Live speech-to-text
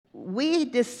we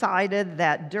decided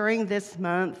that during this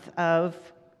month of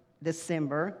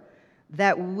December,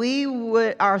 that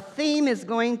our theme is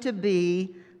going to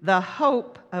be the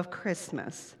hope of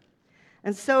Christmas.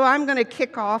 And so I'm going to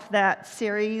kick off that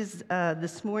series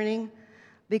this morning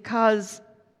because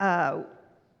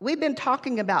we've been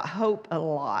talking about hope a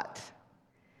lot.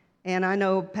 And I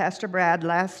know Pastor Brad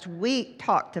last week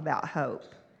talked about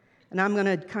hope. And I'm going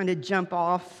to kind of jump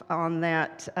off on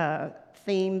that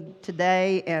theme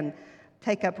today and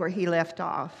take up where he left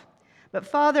off. But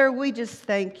Father, we just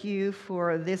thank you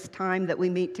for this time that we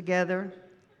meet together.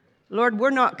 Lord, we're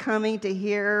not coming to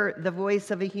hear the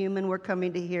voice of a human. We're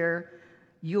coming to hear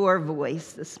your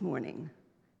voice this morning.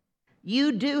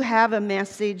 You do have a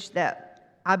message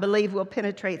that I believe will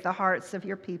penetrate the hearts of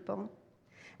your people.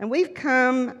 And we've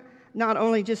come not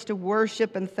only just to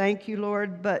worship and thank you,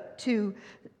 Lord, but to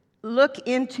look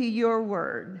into your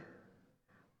word.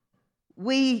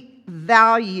 We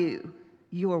value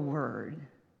your word.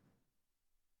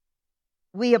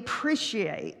 We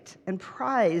appreciate and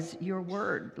prize your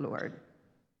word, Lord.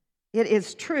 It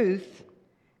is truth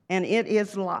and it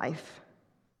is life.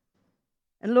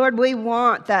 And Lord, we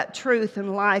want that truth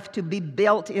and life to be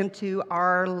built into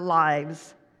our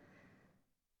lives.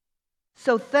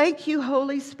 So thank you,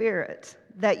 Holy Spirit,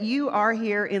 that you are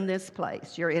here in this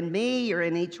place. You're in me, you're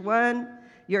in each one.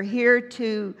 You're here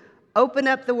to open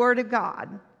up the Word of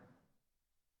God,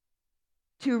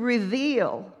 to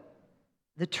reveal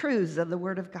the truths of the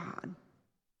Word of God.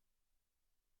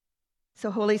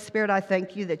 So, Holy Spirit, I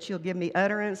thank you that you'll give me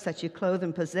utterance, that you clothe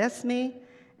and possess me,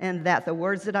 and that the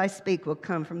words that I speak will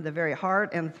come from the very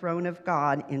heart and throne of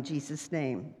God in Jesus'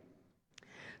 name.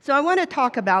 So I want to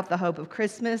talk about the hope of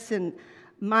Christmas, and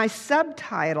my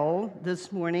subtitle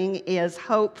this morning is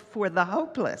Hope for the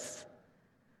Hopeless.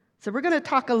 So we're going to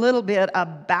talk a little bit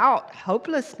about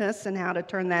hopelessness and how to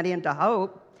turn that into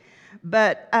hope.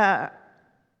 But I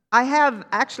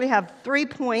actually have 3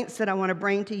 points that I want to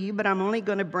bring to you, but I'm only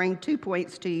going to bring 2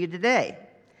 points to you today.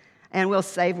 And we'll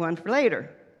save one for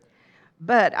later.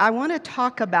 But I want to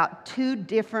talk about 2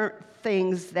 different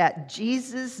things that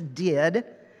Jesus did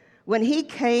when he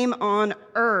came on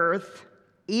earth.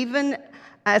 Even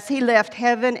as he left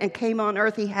heaven and came on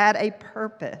earth, he had a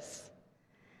purpose.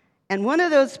 And one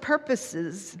of those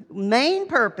purposes, main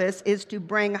purpose, is to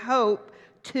bring hope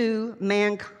to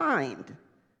mankind.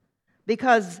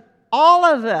 Because all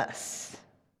of us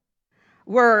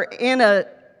were in a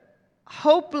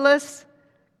hopeless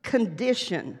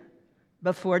condition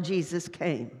before Jesus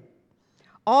came.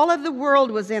 All of the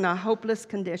world was in a hopeless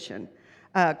condition.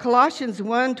 Colossians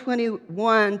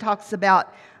 1:21 talks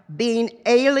about being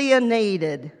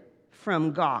alienated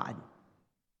from God.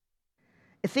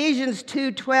 Ephesians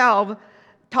 2:12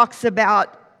 talks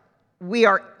about we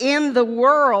are in the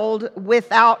world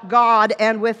without God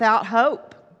and without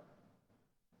hope.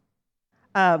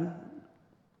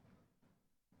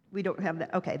 We don't have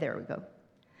that. Okay, there we go.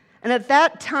 And at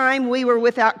that time, we were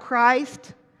without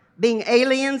Christ, being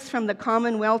aliens from the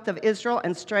commonwealth of Israel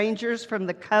and strangers from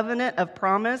the covenant of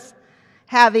promise,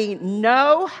 having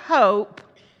no hope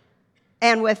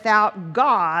and without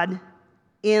God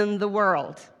in the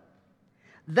world.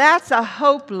 That's a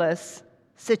hopeless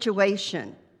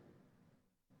situation.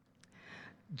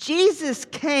 Jesus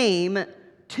came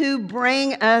to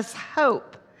bring us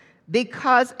hope.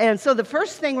 So the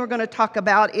first thing we're going to talk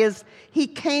about is he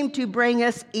came to bring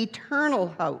us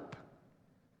eternal hope.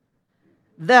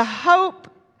 The hope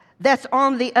that's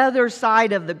on the other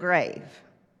side of the grave.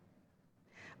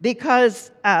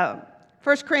 Because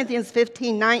 1 Corinthians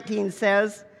 15:19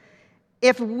 says,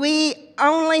 if we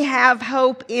only have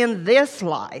hope in this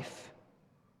life,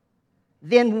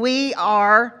 then we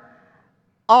are,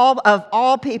 of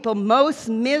all people, most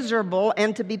miserable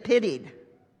and to be pitied.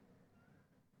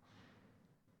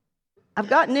 I've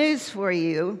got news for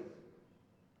you.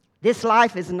 This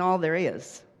life isn't all there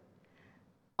is.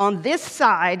 On this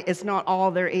side is not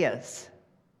all there is.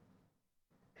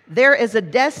 There is a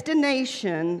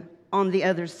destination on the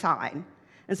other side.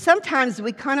 And sometimes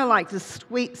we kind of like to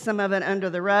sweep some of it under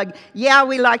the rug. Yeah,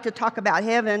 we like to talk about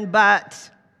heaven, but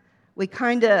we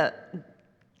kind of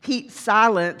keep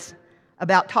silent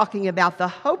about talking about the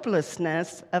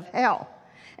hopelessness of hell.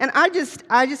 And I just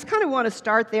kind of want to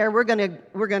start there. We're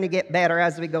going to get better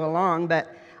as we go along,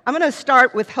 but I'm going to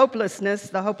start with hopelessness,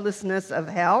 the hopelessness of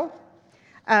hell.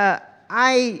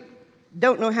 I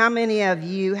don't know how many of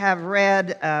you have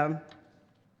read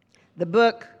the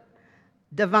book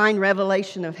Divine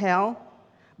Revelation of Hell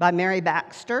by Mary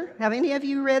Baxter. Have any of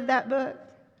you read that book?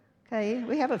 Okay,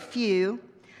 we have a few.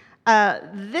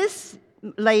 This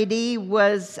lady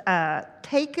was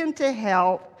taken to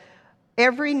hell.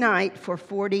 every night for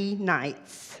 40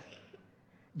 nights.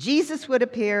 Jesus would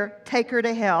appear, take her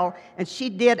to hell, and she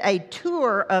did a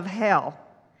tour of hell.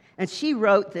 And she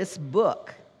wrote this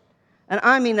book. And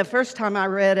I mean, the first time I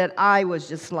read it, I was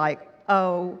just like,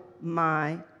 oh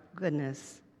my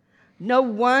goodness. No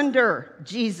wonder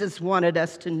Jesus wanted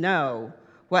us to know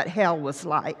what hell was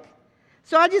like.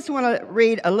 So I just want to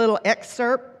read a little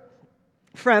excerpt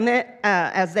from it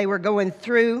as they were going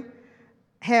through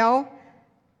hell.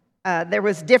 There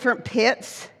was different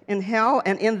pits in hell,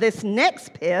 and in this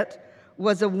next pit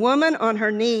was a woman on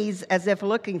her knees as if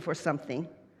looking for something.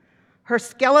 Her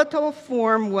skeletal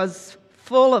form was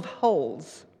full of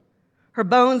holes. Her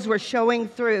bones were showing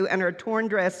through, and her torn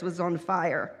dress was on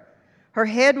fire. Her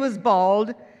head was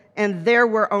bald, and there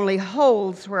were only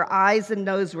holes where eyes and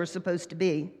nose were supposed to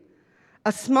be.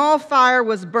 A small fire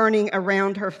was burning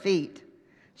around her feet.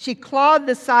 She clawed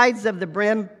the sides of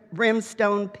the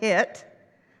brimstone pit.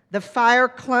 The fire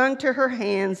clung to her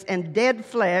hands, and dead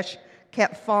flesh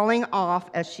kept falling off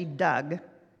as she dug.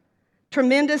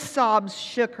 Tremendous sobs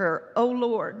shook her. Oh,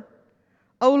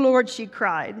 Lord, she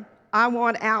cried, I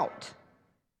want out.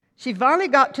 She finally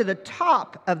got to the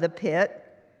top of the pit,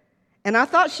 and I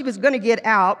thought she was going to get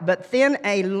out, but then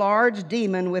a large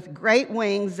demon with great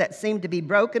wings that seemed to be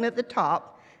broken at the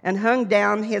top and hung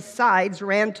down his sides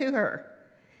ran to her.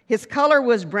 His color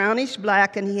was brownish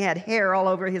black, and he had hair all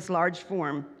over his large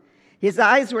form. His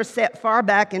eyes were set far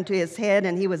back into his head,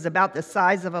 and he was about the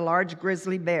size of a large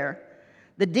grizzly bear.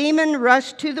 The demon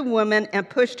rushed to the woman and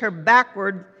pushed her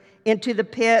backward into the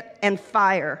pit and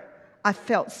fire. I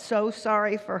felt so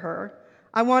sorry for her.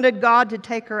 I wanted God to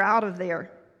take her out of there.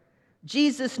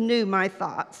 Jesus knew my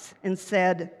thoughts and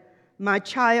said, my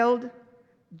child,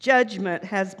 judgment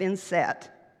has been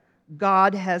set.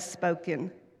 God has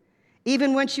spoken.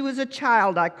 Even when she was a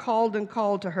child, I called and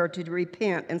called to her to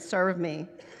repent and serve me.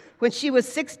 When she was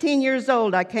 16 years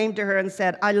old, I came to her and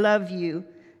said, I love you.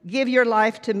 Give your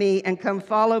life to me and come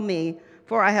follow me,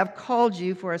 for I have called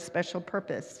you for a special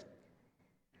purpose.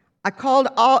 I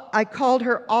called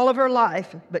her all of her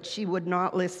life, but she would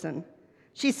not listen.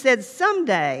 She said,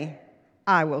 someday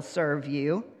I will serve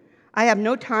you. I have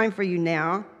no time for you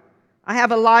now. I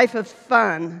have a life of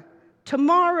fun.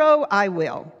 Tomorrow I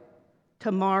will.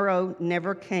 Tomorrow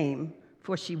never came,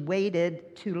 for she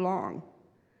waited too long.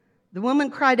 The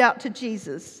woman cried out to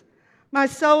Jesus, my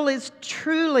soul is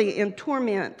truly in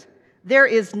torment. There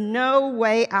is no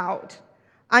way out.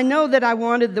 I know that I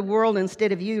wanted the world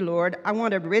instead of you, Lord. I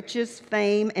wanted riches,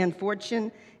 fame, and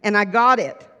fortune, and I got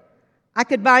it. I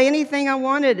could buy anything I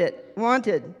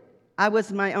wanted. I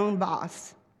was my own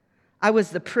boss. I was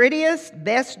the prettiest,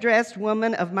 best-dressed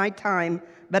woman of my time,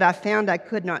 but I found I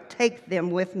could not take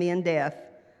them with me in death.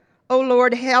 Oh,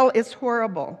 Lord, hell is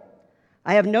horrible.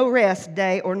 I have no rest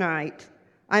day or night.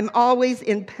 I'm always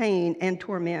in pain and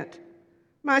torment.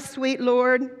 My sweet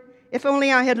Lord, if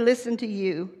only I had listened to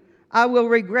you, I will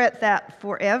regret that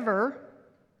forever.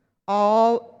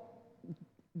 God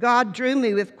drew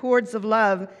me with cords of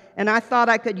love, and I thought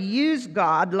I could use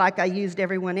God like I used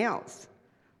everyone else.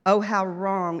 Oh, how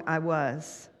wrong I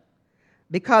was.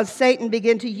 Because Satan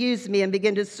began to use me and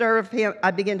began to serve him,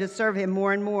 I began to serve him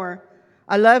more and more.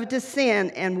 I loved to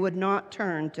sin and would not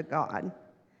turn to God.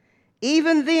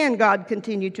 Even then, God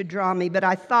continued to draw me, but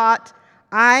I thought,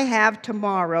 I have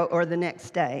tomorrow or the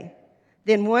next day.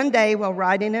 Then one day, while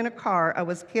riding in a car, I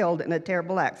was killed in a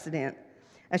terrible accident.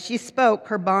 As she spoke,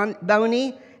 her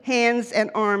bony hands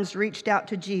and arms reached out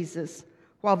to Jesus,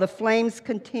 while the flames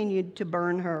continued to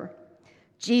burn her.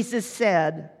 Jesus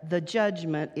said, the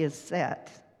judgment is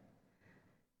set.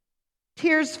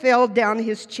 Tears fell down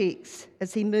his cheeks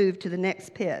as he moved to the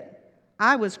next pit.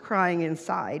 I was crying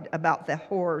inside about the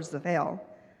horrors of hell.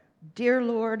 Dear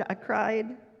Lord, I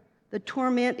cried, the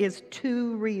torment is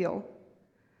too real.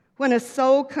 When a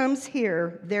soul comes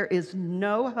here, there is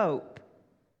no hope,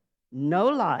 no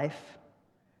life,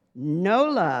 no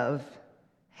love.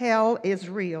 Hell is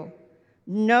real.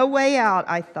 No way out,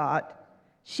 I thought.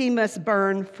 She must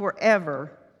burn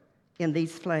forever in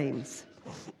these flames.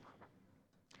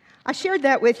 I shared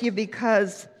that with you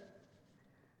because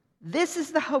this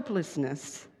is the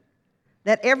hopelessness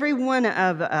that every one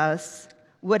of us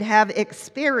would have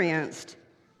experienced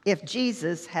if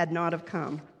Jesus had not have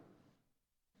come.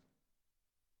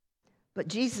 But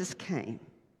Jesus came.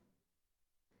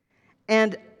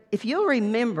 And if you'll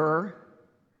remember,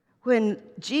 when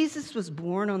Jesus was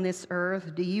born on this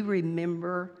earth, do you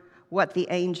remember what the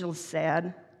angels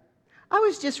said? I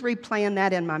was just replaying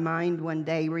that in my mind one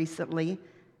day recently,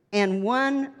 and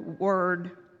one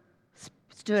word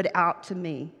stood out to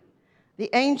me. The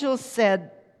angels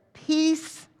said,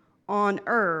 peace on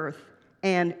earth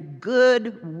and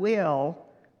goodwill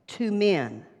to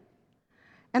men.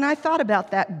 And I thought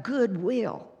about that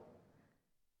goodwill.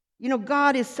 You know,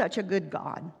 God is such a good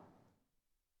God.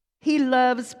 He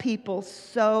loves people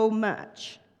so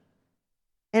much.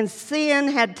 And sin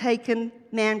had taken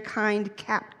mankind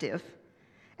captive.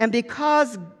 And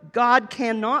because God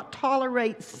cannot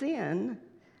tolerate sin,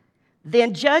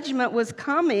 then judgment was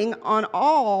coming on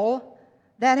all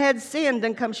that had sinned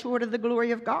and come short of the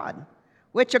glory of God,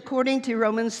 which according to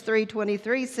Romans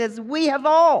 3:23 says, we have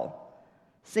all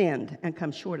sinned and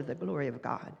come short of the glory of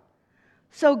God.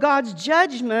 So God's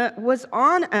judgment was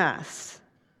on us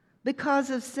because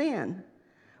of sin.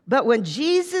 But when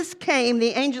Jesus came, the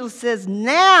angel says,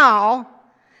 now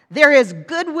there is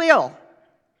goodwill.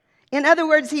 In other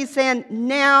words, he's saying,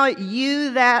 now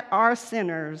you that are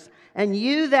sinners and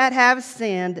you that have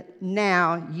sinned,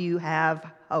 now you have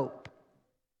hope.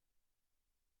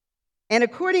 And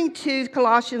according to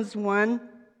Colossians 1,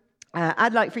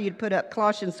 I'd like for you to put up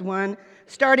Colossians 1,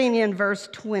 starting in verse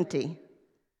 20.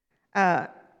 I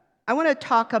want to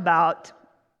talk about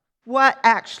what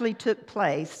actually took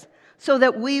place so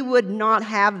that we would not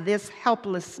have this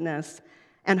helplessness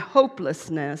and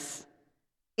hopelessness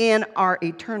in our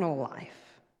eternal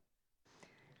life.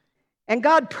 And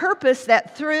God purposed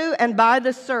that through and by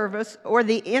the service or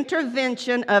the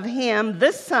intervention of Him,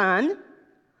 the Son,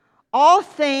 all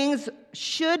things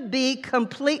should be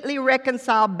completely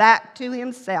reconciled back to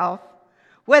Himself,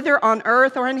 whether on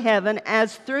earth or in heaven,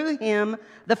 as through Him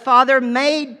the Father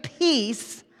made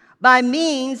peace by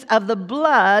means of the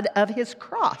blood of His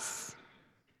cross.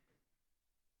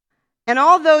 And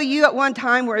although you at one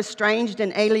time were estranged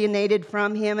and alienated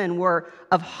from Him and were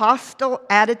of hostile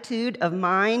attitude of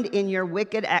mind in your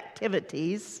wicked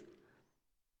activities,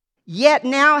 yet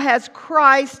now has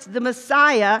Christ the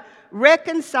Messiah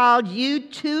reconciled you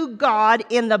to God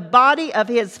in the body of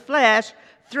His flesh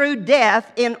through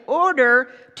death in order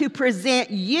to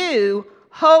present you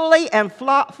holy and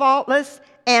faultless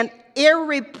and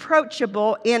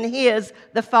irreproachable in His,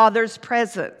 the Father's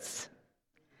presence.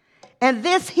 And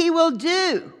this He will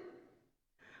do,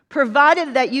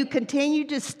 provided that you continue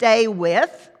to stay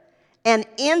with and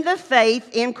in the faith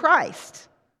in Christ,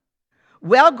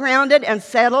 well-grounded and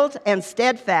settled and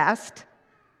steadfast,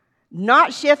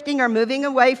 not shifting or moving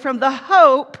away from the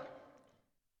hope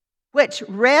which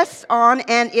rests on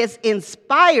and is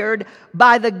inspired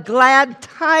by the glad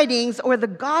tidings or the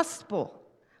gospel,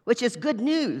 which is good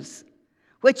news,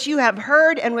 which you have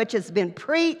heard and which has been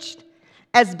preached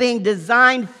as being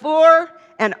designed for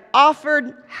and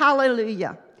offered,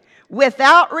 hallelujah,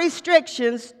 without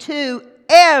restrictions to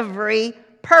every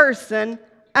person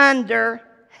under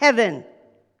heaven.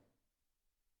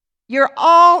 You're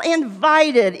all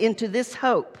invited into this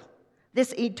hope,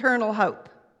 this eternal hope.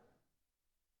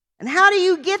 And how do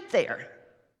you get there?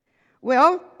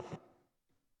 Well,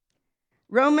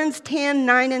 Romans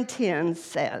 10:9 and 10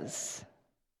 says,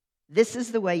 this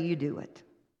is the way you do it.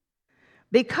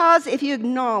 Because if you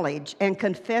acknowledge and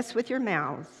confess with your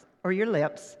mouth or your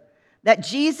lips that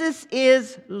Jesus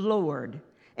is Lord,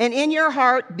 and in your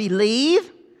heart believe,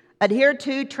 adhere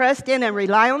to, trust in, and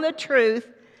rely on the truth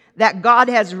that God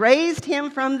has raised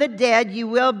Him from the dead, you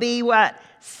will be what?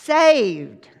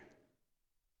 Saved.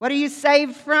 What are you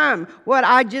saved from? What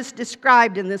I just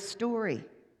described in this story.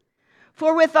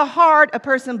 For with the heart, a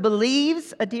person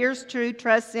believes, adheres to,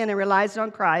 trusts in, and relies on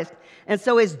Christ, and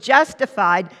so is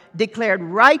justified, declared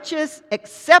righteous,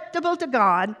 acceptable to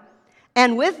God,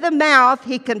 and with the mouth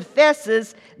he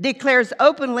confesses, declares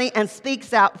openly, and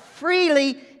speaks out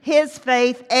freely his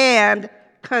faith and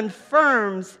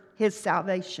confirms his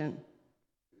salvation.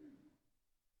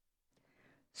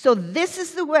 So this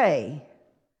is the way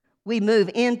we move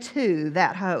into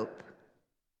that hope.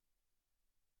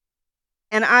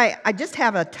 And I just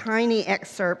have a tiny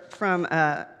excerpt from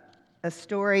a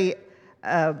story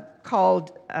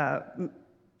called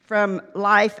From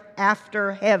Life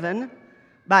After Heaven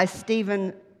by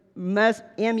Stephen Musick.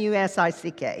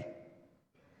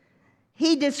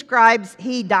 He describes,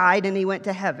 he died and he went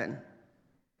to heaven.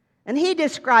 And he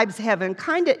describes heaven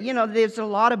kind of, there's a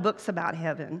lot of books about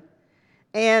heaven.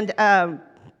 And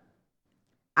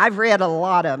I've read a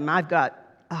lot of them. I've got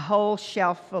a whole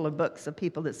shelf full of books of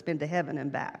people that's been to heaven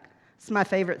and back. It's my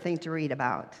favorite thing to read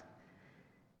about.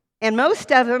 And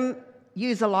most of them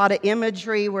use a lot of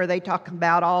imagery where they talk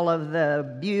about all of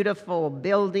the beautiful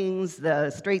buildings, the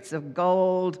streets of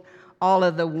gold, all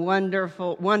of the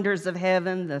wonderful wonders of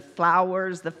heaven, the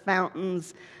flowers, the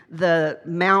fountains, the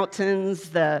mountains,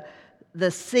 the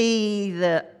sea,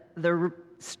 the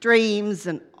streams,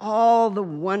 and all the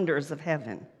wonders of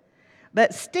heaven.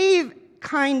 But Steve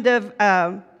kind of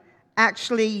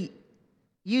actually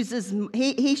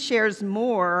he shares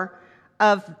more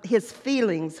of his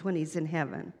feelings when he's in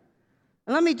heaven.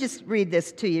 And let me just read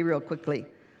this to you real quickly.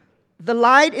 The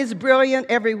light is brilliant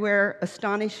everywhere,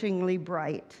 astonishingly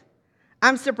bright.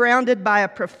 I'm surrounded by a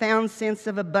profound sense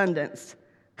of abundance,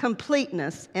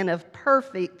 completeness, and of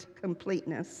perfect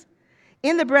completeness.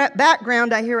 In the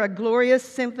background, I hear a glorious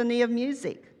symphony of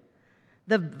music.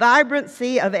 The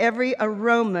vibrancy of every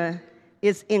aroma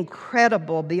is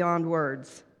incredible beyond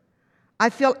words. I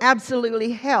feel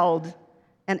absolutely held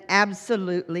and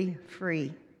absolutely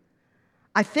free.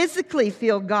 I physically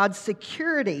feel God's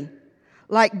security,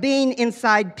 like being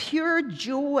inside pure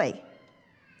joy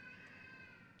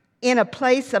in a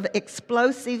place of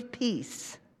explosive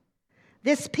peace.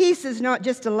 This peace is not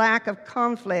just a lack of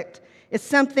conflict. It's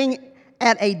something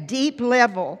at a deep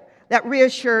level that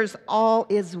reassures all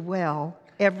is well.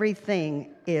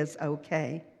 Everything is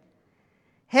okay.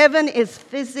 Heaven is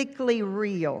physically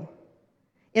real.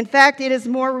 In fact, it is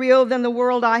more real than the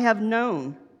world I have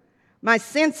known. My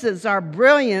senses are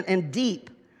brilliant and deep.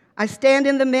 I stand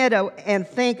in the meadow and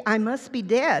think I must be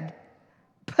dead.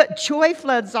 But joy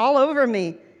floods all over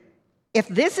me. If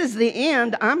this is the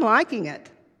end, I'm liking it.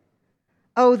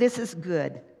 Oh, this is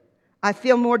good. I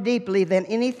feel more deeply than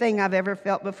anything I've ever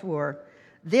felt before.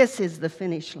 This is the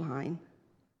finish line.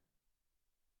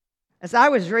 As I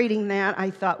was reading that, I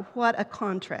thought, what a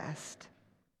contrast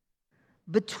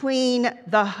between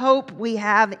the hope we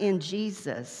have in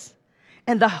Jesus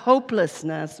and the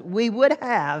hopelessness we would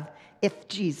have if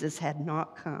Jesus had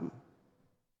not come.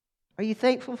 Are you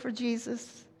thankful for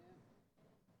Jesus?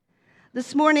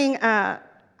 This morning, I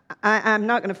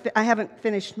haven't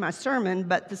finished my sermon,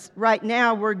 but right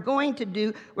now we're going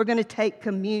to take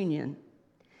communion,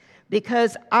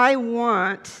 because I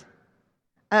want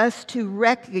us to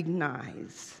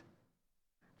recognize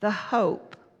the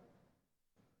hope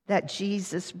that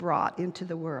Jesus brought into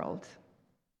the world.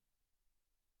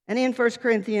 And in 1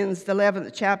 Corinthians, the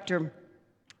 11th chapter,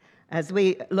 as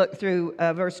we look through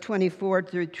verse 24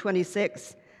 through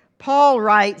 26, Paul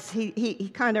writes, he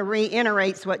kind of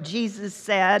reiterates what Jesus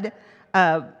said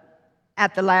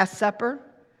at the Last Supper.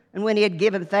 And when he had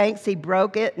given thanks, he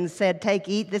broke it and said, "Take,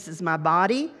 eat, this is my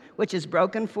body, which is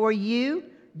broken for you.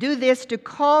 Do this to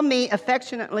call me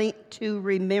affectionately to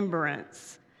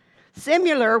remembrance."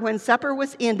 Similar, when supper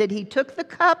was ended, he took the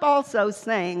cup also,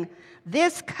 saying,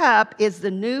 "This cup is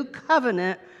the new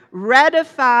covenant,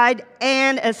 ratified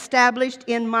and established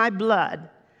in my blood.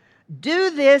 Do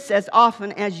this as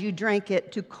often as you drink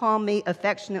it to call me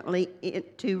affectionately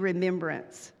to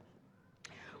remembrance."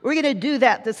 We're going to do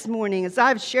that this morning as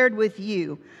I've shared with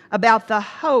you about the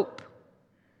hope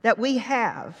that we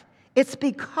have. It's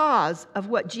because of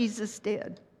what Jesus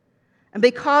did and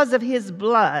because of his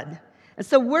blood. And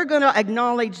so we're going to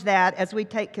acknowledge that as we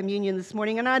take communion this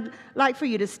morning. And I'd like for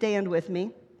you to stand with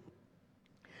me.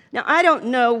 Now, I don't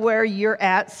know where you're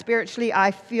at spiritually.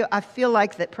 I feel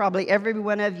like that probably every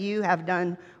one of you have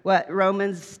done what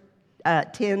Romans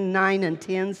 10:9 and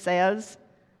 10 says.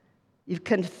 You've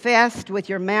confessed with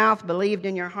your mouth, believed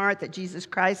in your heart that Jesus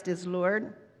Christ is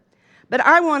Lord. But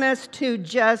I want us to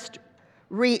just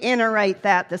reiterate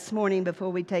that this morning before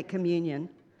we take communion.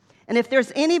 And if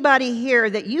there's anybody here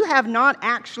that you have not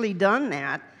actually done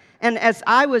that, and as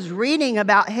I was reading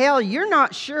about hell, you're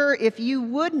not sure if you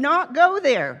would not go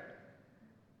there,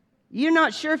 you're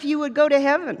not sure if you would go to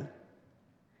heaven,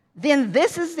 then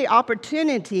this is the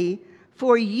opportunity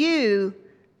for you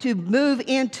to move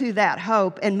into that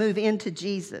hope and move into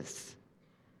Jesus.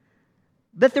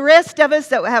 But the rest of us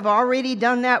that have already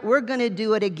done that, we're going to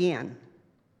do it again,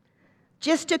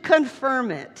 just to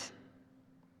confirm it.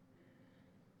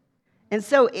 And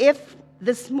so if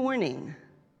this morning,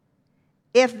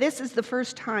 if this is the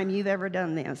first time you've ever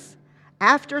done this,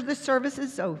 after the service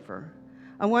is over,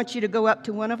 I want you to go up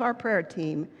to one of our prayer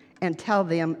team and tell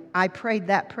them, "I prayed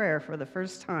that prayer for the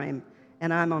first time,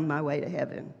 and I'm on my way to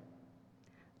heaven."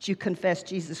 You confess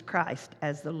Jesus Christ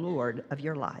as the Lord of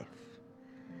your life.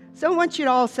 So I want you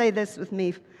to all say this with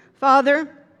me.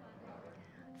 Father,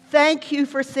 thank you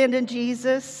for sending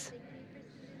Jesus.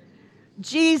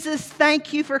 Jesus,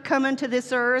 thank you for coming to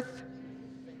this earth,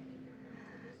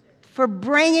 for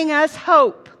bringing us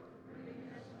hope,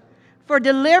 for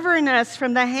delivering us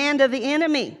from the hand of the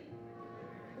enemy,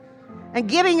 and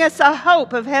giving us a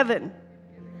hope of heaven,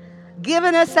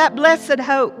 giving us that blessed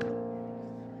hope.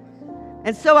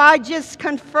 And so I just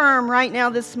confirm right now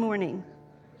this morning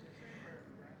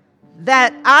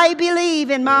that I believe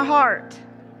in my heart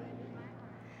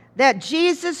that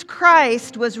Jesus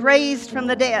Christ was raised from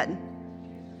the dead.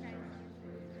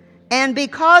 And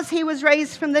because he was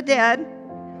raised from the dead,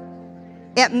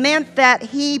 It meant that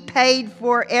he paid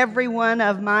for every one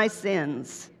of my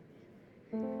sins.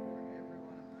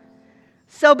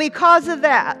 So because of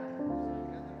that,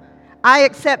 I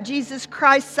accept Jesus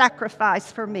Christ's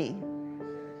sacrifice for me.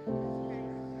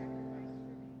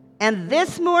 And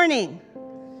this morning,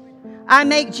 I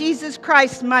make Jesus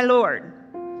Christ my Lord.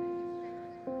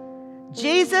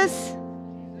 Jesus,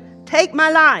 take my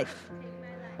life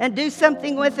and do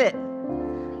something with it.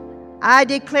 I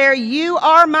declare you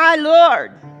are my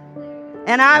Lord,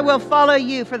 and I will follow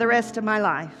you for the rest of my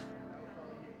life.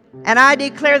 And I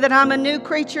declare that I'm a new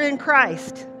creature in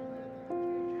Christ.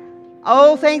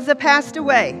 Old things have passed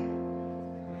away,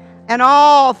 and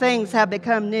all things have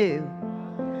become new.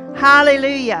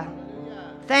 Hallelujah.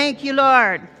 Thank you,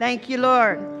 Lord. Thank you,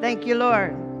 Lord. Thank you,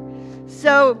 Lord.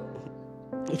 So,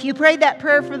 if you prayed that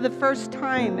prayer for the first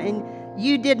time and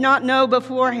you did not know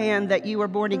beforehand that you were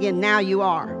born again, now you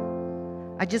are.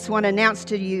 I just want to announce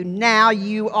to you, now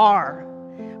you are.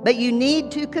 But you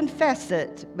need to confess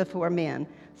it before men.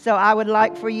 So I would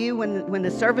like for you, when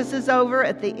the service is over,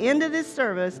 at the end of this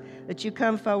service, that you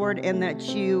come forward and that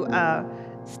you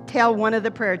tell one of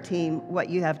the prayer team what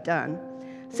you have done.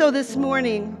 So this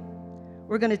morning,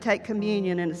 we're going to take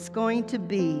communion, and it's going to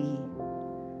be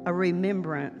a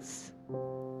remembrance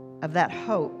of that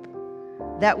hope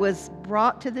that was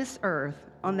brought to this earth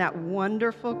on that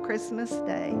wonderful Christmas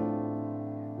day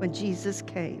when Jesus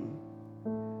came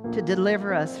to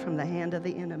deliver us from the hand of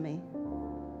the enemy.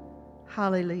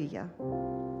 Hallelujah.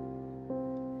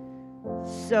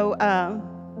 So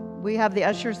we have the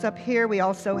ushers up here. We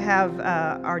also have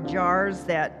our jars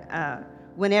that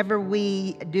whenever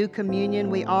we do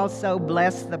communion, we also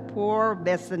bless the poor,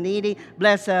 bless the needy,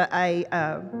 bless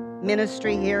a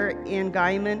ministry here in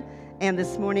Guymon. And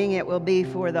this morning it will be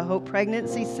for the Hope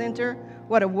Pregnancy Center.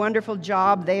 What a wonderful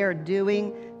job they are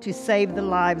doing to save the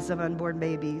lives of unborn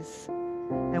babies.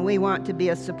 And we want to be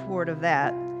a support of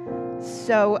that.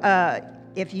 So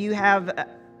if you have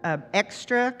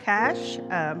extra cash,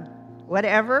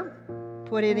 whatever,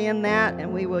 put it in that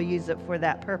and we will use it for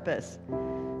that purpose.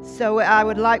 So I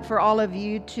would like for all of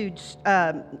you to,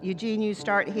 Eugene, you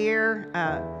start here.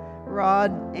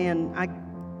 Rod and I,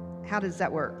 how does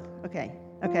that work? Okay,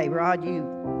 Rod,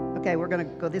 okay, we're going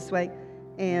to go this way.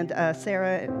 And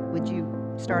Sarah, would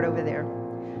you start over there?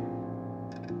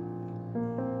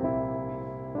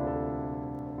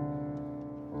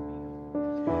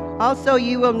 Also,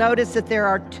 you will notice that there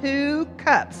are 2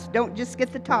 cups. Don't just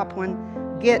get the top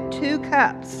one. Get 2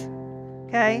 cups,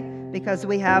 okay? Because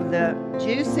we have the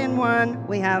juice in one,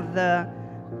 we have the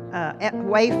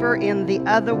wafer in the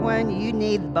other one. You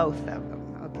need both of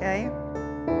them, okay?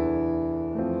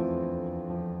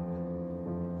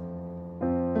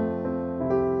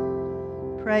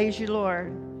 Praise you,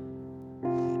 Lord.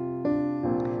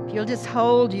 If you'll just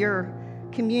hold your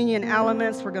communion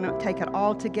elements, we're going to take it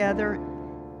all together.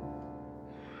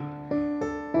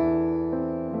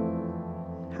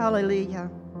 Hallelujah.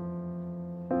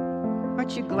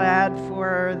 Aren't you glad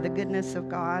for the goodness of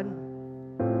God?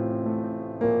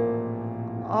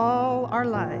 All our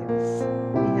lives,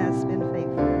 He has been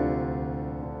faithful.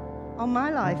 All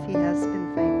my life, He has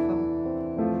been faithful.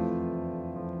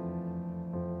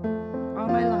 All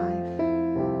my life.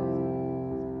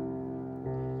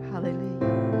 Hallelujah.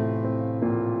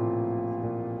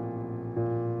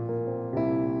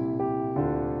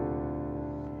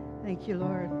 Thank you,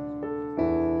 Lord.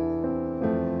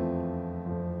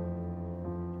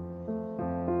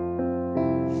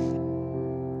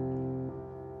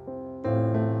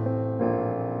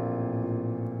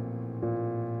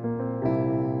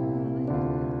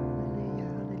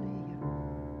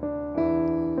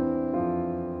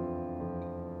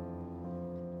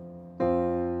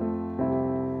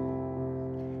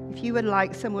 If you would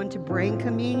like someone to bring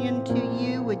communion to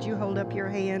you, would you hold up your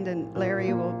hand and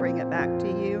Larry will bring it back to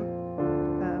you?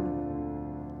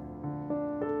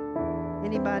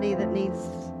 Anybody that needs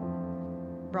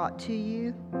brought to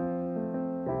you?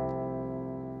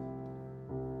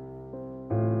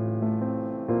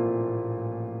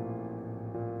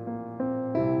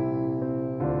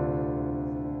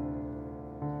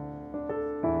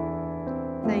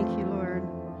 Thank you, Lord,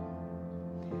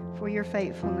 for your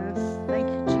faithfulness. Thank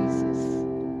you, Jesus.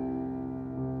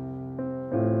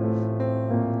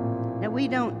 Now, we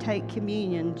don't take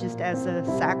communion just as a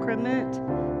sacrament.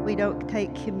 We don't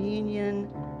take communion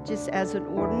just as an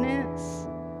ordinance.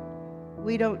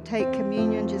 We don't take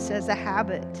communion just as a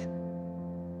habit.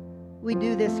 We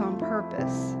do this on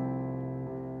purpose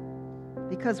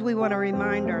because we want to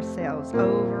remind ourselves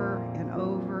over and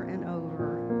over and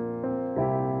over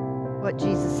what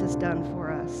Jesus has done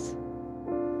for us.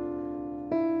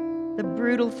 the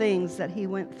brutal things that he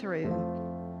went through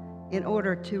in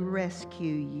order to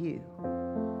rescue you.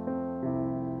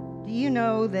 Do you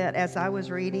know that as I was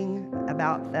reading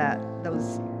about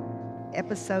those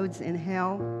episodes in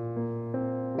hell,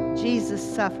 Jesus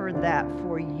suffered that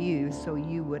for you so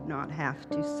you would not have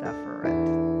to suffer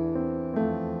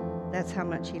it. That's how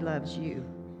much he loves you.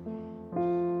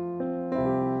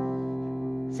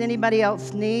 Does anybody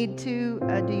else need to?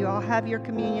 Do you all have your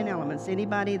communion elements?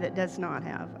 Anybody that does not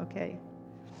have? Okay.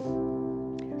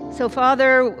 So,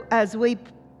 Father, as we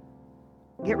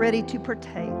get ready to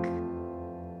partake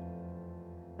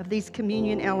of these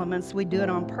communion elements, we do it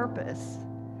on purpose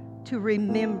to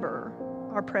remember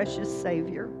our precious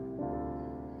Savior.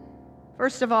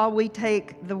 First of all, we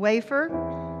take the wafer,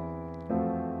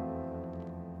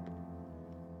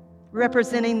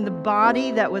 representing the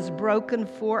body that was broken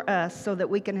for us so that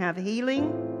we can have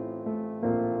healing,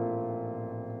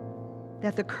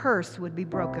 that the curse would be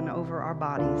broken over our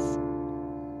bodies.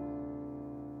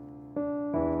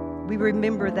 We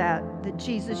remember that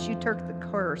Jesus, you took the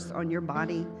curse on your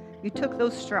body. You took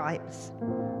those stripes.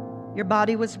 Your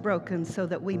body was broken so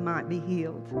that we might be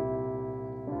healed.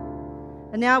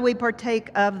 And now we partake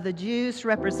of the juice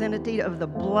representative of the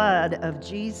blood of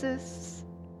Jesus,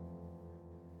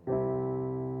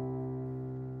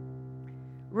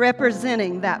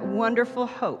 representing that wonderful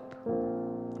hope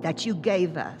that you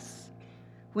gave us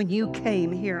when you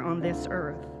came here on this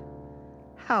earth.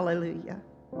 Hallelujah.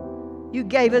 You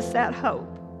gave us that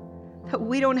hope that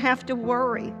we don't have to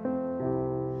worry.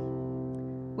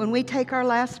 When we take our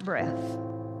last breath,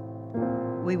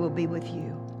 we will be with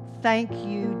you. Thank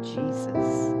you,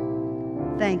 Jesus.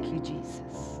 Thank you,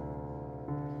 Jesus.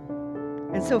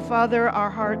 And so, Father, our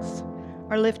hearts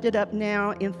are lifted up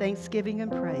now in thanksgiving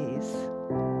and praise.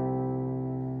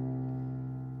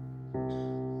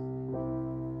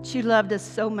 You loved us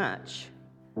so much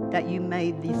that you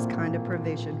made this kind of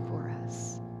provision for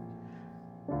us.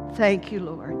 Thank you,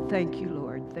 Lord. Thank you,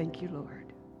 Lord. Thank you,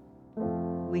 Lord.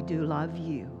 We do love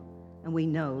you, and we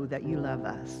know that you love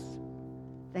us.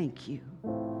 Thank you.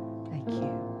 Thank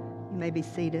you. You may be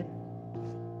seated.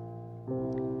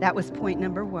 That was point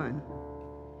number one.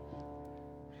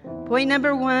 Point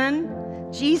number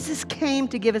one, Jesus came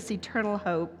to give us eternal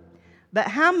hope. But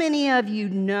how many of you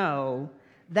know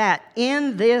that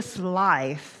in this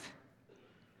life,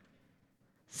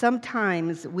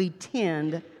 sometimes we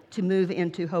tend to move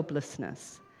into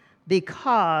hopelessness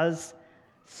because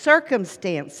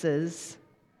circumstances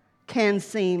can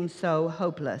seem so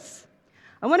hopeless?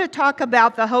 I want to talk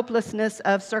about the hopelessness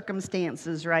of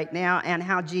circumstances right now and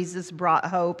how Jesus brought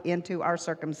hope into our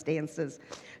circumstances.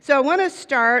 So I want to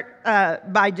start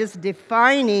by just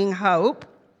defining hope.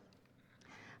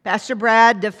 Pastor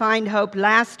Brad defined hope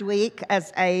last week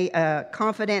as a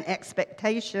confident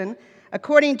expectation.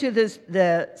 According to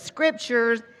the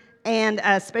scriptures, and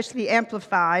especially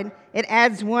Amplified, it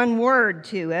adds one word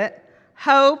to it.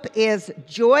 Hope is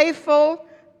joyful,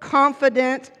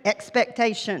 confident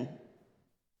expectation.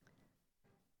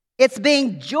 It's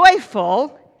being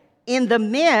joyful in the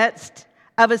midst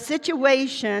of a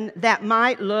situation that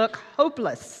might look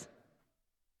hopeless.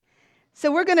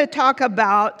 So we're going to talk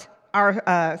about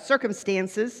our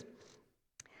circumstances,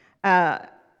 but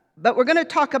we're going to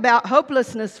talk about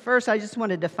hopelessness first. I just want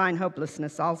to define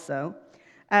hopelessness also.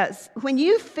 When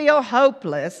you feel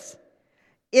hopeless,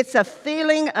 it's a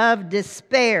feeling of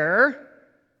despair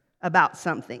about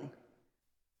something.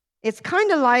 It's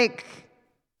kind of like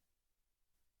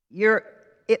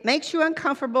it makes you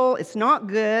uncomfortable, it's not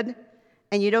good,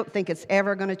 and you don't think it's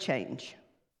ever going to change.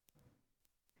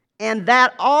 And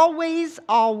that always,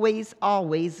 always,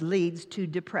 always leads to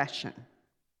depression.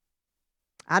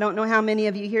 I don't know how many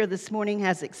of you here this morning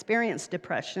has experienced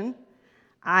depression.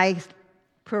 I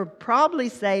probably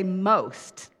say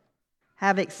most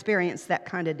have experienced that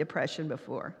kind of depression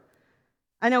before.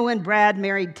 I know when Brad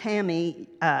married Tammy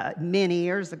many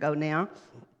years ago now,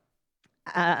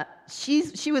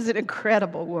 she was an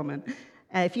incredible woman.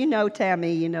 If you know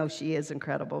Tammy, you know she is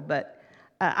incredible, but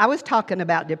I was talking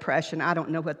about depression. I don't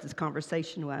know what this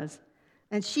conversation was.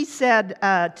 And she said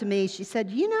to me, she said,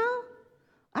 you know,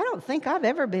 I don't think I've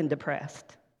ever been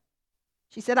depressed.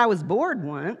 She said, I was bored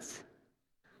once,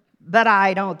 but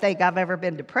I don't think I've ever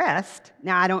been depressed.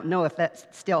 Now, I don't know if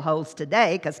that still holds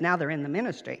today because now they're in the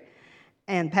ministry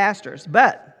and pastors.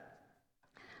 But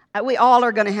we all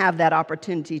are going to have that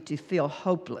opportunity to feel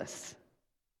hopeless.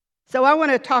 So I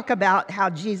want to talk about how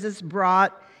Jesus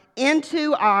brought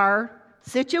into our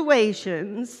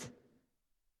situations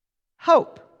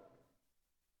hope.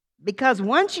 Because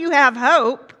once you have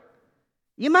hope,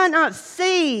 you might not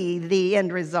see the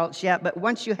end results yet, but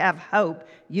once you have hope,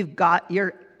 you've got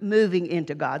moving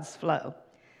into God's flow.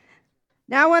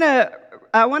 Now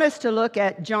I want us to look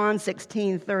at John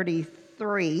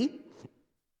 16:33.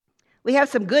 We have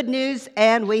some good news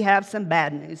and we have some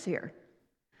bad news here.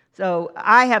 So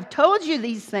I have told you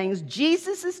these things.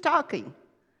 Jesus is talking.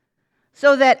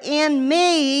 So that in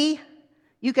me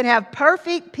you can have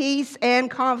perfect peace and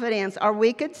confidence, or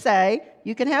we could say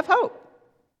you can have hope.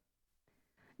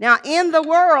 Now in the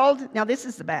world, now this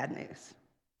is the bad news.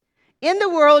 In the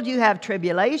world you have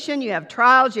tribulation, you have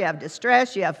trials, you have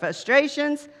distress, you have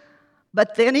frustrations.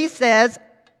 But then he says,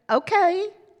 okay,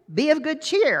 be of good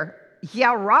cheer.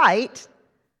 Yeah, right.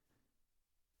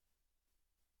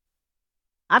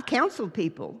 I've counseled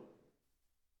people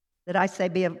that I say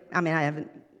I haven't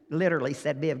literally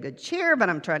said be of good cheer, but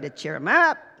I'm trying to cheer them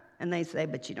up. And they say,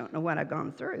 but you don't know what I've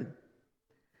gone through.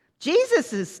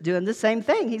 Jesus is doing the same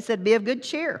thing. He said, be of good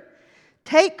cheer.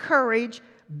 Take courage,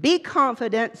 be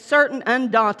confident, certain,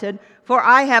 undaunted, for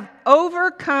I have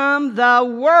overcome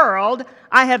the world.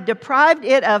 I have deprived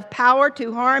it of power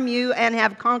to harm you and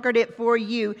have conquered it for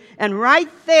you. And right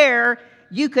there,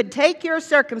 you could take your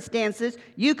circumstances,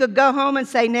 you could go home and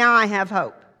say, now I have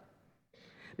hope.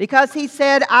 Because he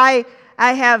said, I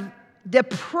have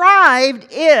deprived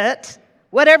it,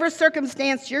 whatever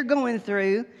circumstance you're going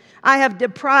through, I have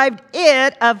deprived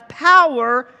it of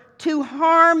power to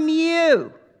harm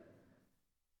you.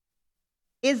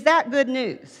 Is that good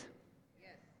news?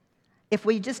 Yes. If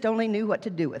we just only knew what to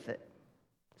do with it.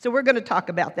 So we're going to talk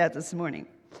about that this morning.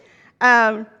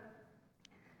 I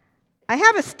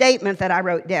have a statement that I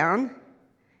wrote down.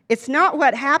 It's not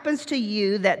what happens to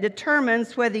you that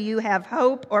determines whether you have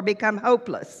hope or become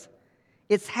hopeless.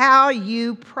 It's how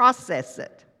you process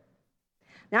it.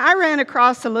 Now, I ran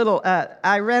across an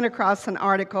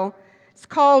article. It's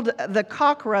called The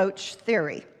Cockroach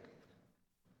Theory.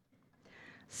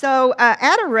 So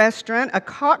at a restaurant, a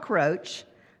cockroach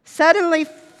suddenly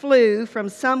flew from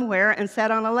somewhere and sat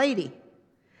on a lady.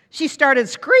 She started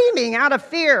screaming out of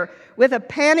fear with a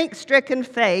panic-stricken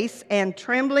face and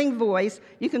trembling voice.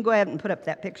 You can go ahead and put up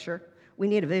that picture. We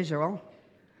need a visual.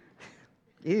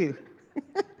 Ew.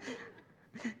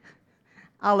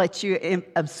 I'll let you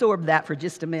absorb that for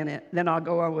just a minute, then I'll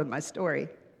go on with my story.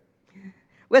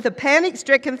 With a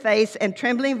panic-stricken face and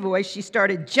trembling voice, she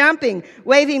started jumping,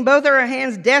 waving both of her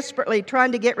hands desperately,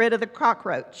 trying to get rid of the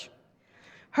cockroach.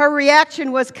 Her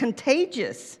reaction was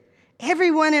contagious.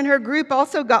 Everyone in her group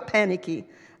also got panicky.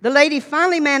 The lady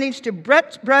finally managed to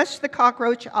brush the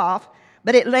cockroach off,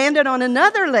 but it landed on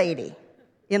another lady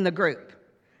in the group.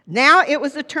 Now it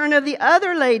was the turn of the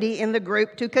other lady in the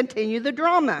group to continue the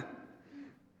drama.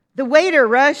 The waiter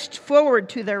rushed forward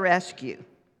to their rescue.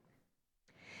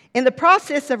 In the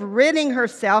process of ridding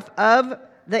herself of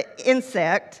the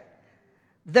insect,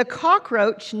 the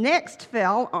cockroach next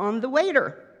fell on the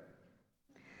waiter.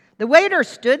 The waiter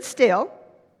stood still,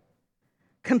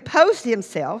 composed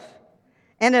himself,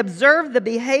 and observed the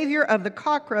behavior of the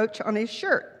cockroach on his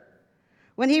shirt.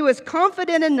 When he was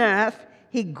confident enough,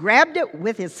 he grabbed it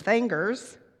with his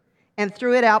fingers and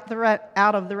threw it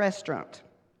out of the restaurant.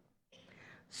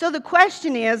 So the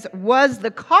question is, was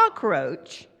the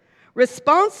cockroach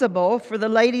responsible for the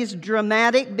lady's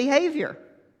dramatic behavior?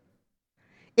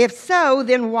 If so,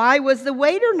 then why was the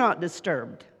waiter not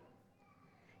disturbed?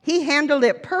 He handled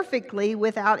it perfectly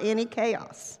without any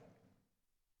chaos.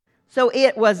 So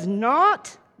it was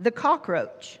not the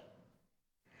cockroach,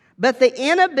 but the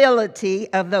inability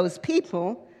of those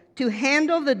people to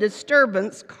handle the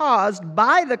disturbance caused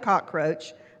by the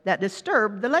cockroach that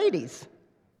disturbed the ladies.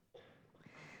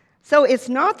 So it's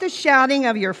not the shouting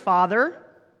of your father,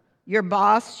 your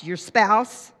boss, your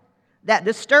spouse that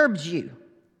disturbs you,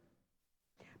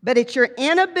 but it's your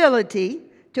inability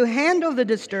to handle the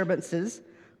disturbances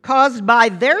caused by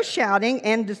their shouting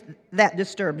and that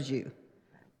disturbs you.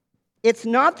 It's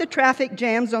not the traffic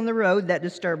jams on the road that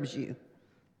disturbs you,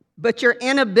 but your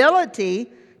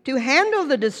inability to handle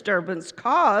the disturbance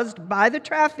caused by the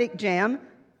traffic jam,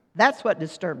 that's what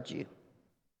disturbed you.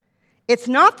 It's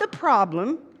not the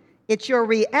problem, it's your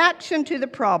reaction to the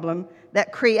problem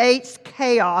that creates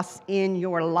chaos in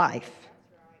your life.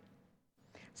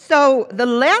 So the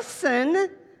lesson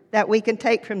that we can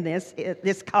take from this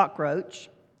cockroach,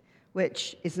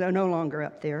 which is no longer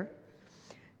up there,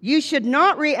 you should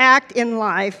not react in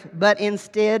life, but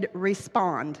instead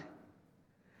respond.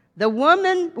 The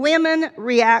women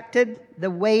reacted, the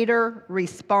waiter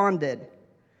responded.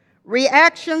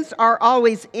 Reactions are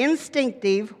always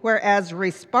instinctive, whereas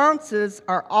responses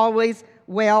are always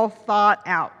well thought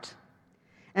out.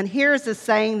 And here's a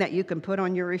saying that you can put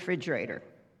on your refrigerator.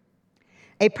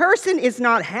 A person is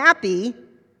not happy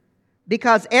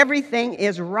because everything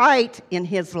is right in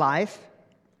his life.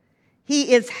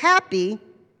 He is happy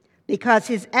because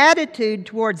his attitude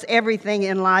towards everything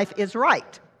in life is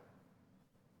right.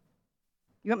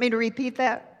 You want me to repeat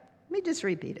that? Let me just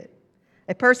repeat it.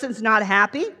 A person's not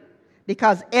happy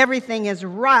because everything is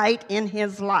right in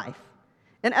his life.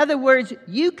 In other words,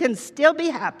 you can still be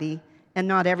happy and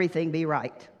not everything be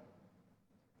right.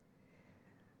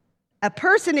 A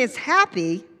person is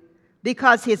happy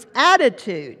because his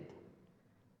attitude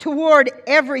toward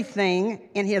everything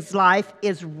in his life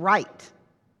is right.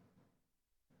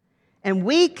 And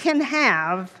we can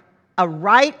have a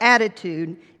right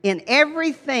attitude in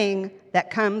everything that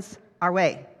comes our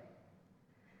way.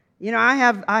 You know,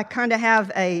 I kind of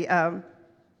have a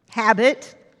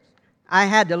habit. I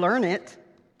had to learn it.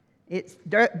 It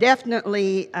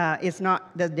definitely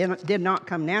did not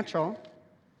come natural.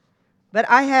 But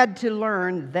I had to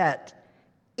learn that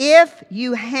if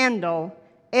you handle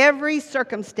every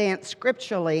circumstance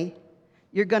scripturally,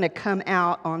 you're going to come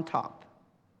out on top.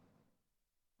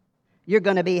 You're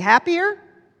going to be happier.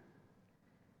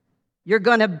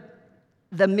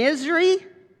 The misery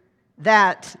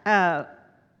that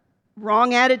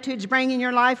wrong attitudes bring in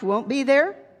your life won't be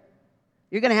there.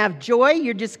 You're going to have joy.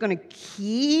 You're just going to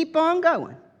keep on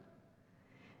going.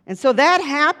 And so that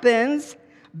happens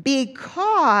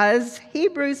because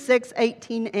Hebrews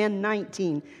 6:18 and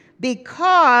 19.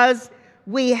 Because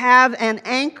we have an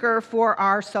anchor for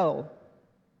our soul.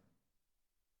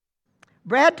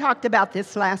 Brad talked about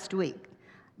this last week.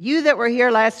 You that were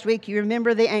here last week, you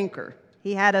remember the anchor.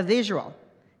 He had a visual.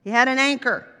 He had an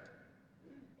anchor.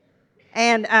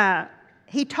 And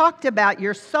he talked about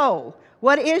your soul.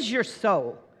 What is your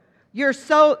soul? Your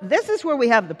soul, this is where we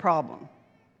have the problem.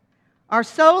 Our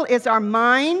soul is our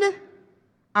mind,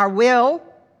 our will,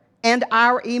 and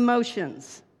our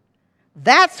emotions.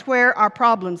 That's where our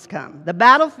problems come. The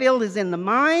battlefield is in the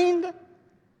mind.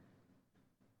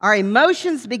 Our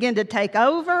emotions begin to take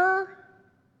over.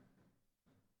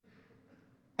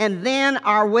 And then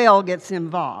our will gets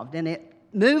involved. And it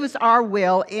moves our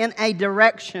will in a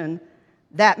direction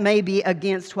that may be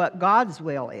against what God's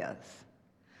will is.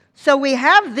 So we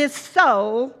have this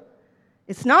soul.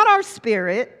 It's not our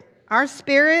spirit. Our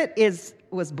spirit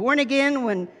was born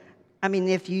again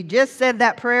if you just said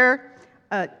that prayer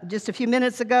just a few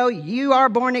minutes ago, you are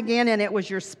born again, and it was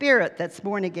your spirit that's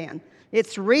born again.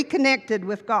 It's reconnected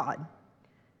with God.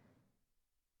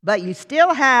 But you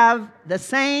still have the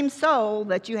same soul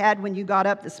that you had when you got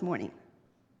up this morning.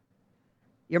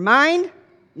 Your mind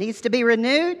needs to be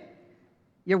renewed.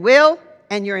 Your will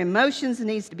and your emotions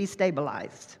needs to be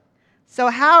stabilized. So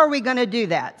how are we going to do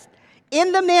that?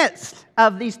 In the midst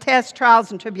of these tests,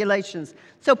 trials, and tribulations.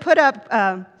 So put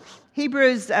up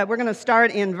Hebrews, we're going to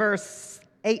start in verse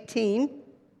 18.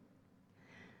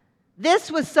 This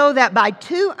was so that by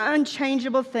two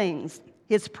unchangeable things,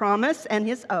 his promise and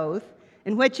his oath,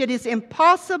 in which it is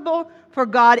impossible for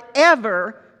God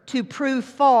ever to prove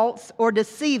false or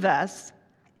deceive us,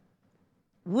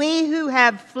 we who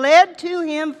have fled to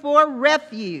him for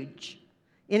refuge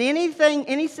in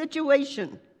any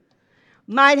situation,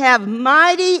 might have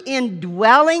mighty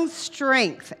indwelling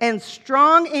strength and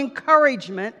strong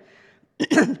encouragement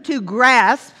to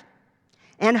grasp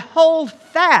and hold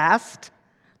fast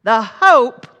the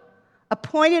hope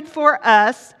appointed for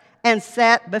us and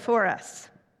set before us.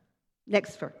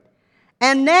 Next verse.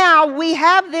 And now we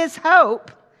have this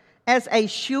hope as a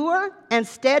sure and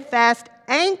steadfast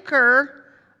anchor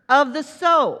of the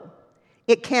soul.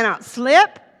 It cannot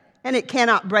slip and it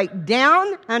cannot break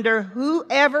down under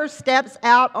whoever steps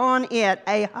out on it.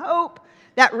 A hope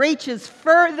that reaches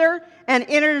further and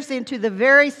enters into the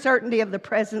very certainty of the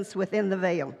presence within the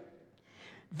veil.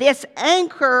 This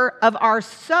anchor of our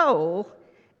soul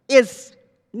is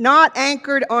not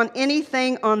anchored on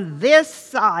anything on this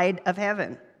side of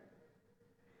heaven.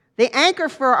 The anchor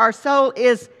for our soul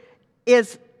is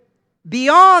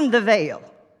beyond the veil.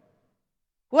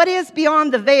 What is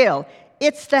beyond the veil?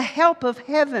 It's the help of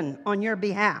heaven on your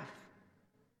behalf.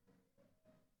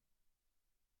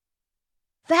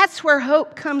 That's where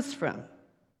hope comes from.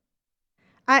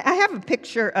 I have a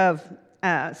picture of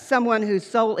someone whose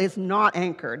soul is not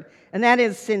anchored, and that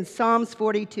is in Psalms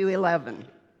 42:11.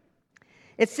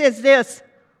 It says this,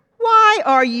 "Why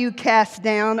are you cast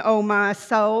down, O my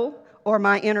soul," or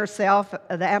my inner self,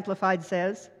 the Amplified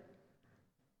says.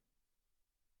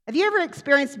 Have you ever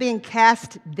experienced being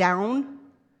cast down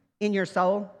in your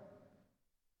soul?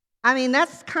 I mean,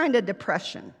 that's kind of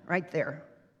depression right there.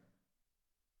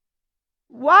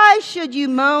 Why should you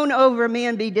moan over me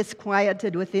and be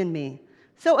disquieted within me?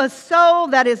 So a soul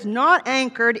that is not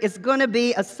anchored is going to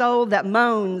be a soul that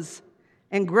moans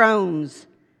and groans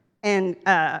and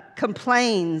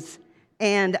complains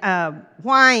and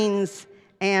whines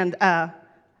and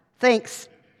thinks,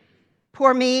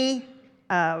 poor me,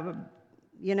 I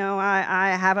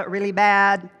have it really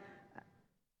bad,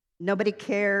 nobody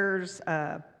cares,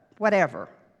 whatever.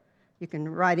 You can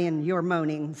write in your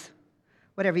moanings,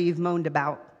 whatever you've moaned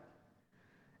about.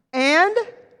 And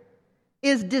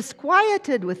is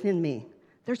disquieted within me.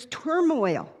 There's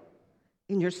turmoil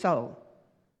in your soul.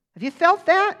 Have you felt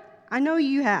that? I know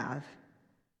you have.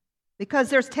 Because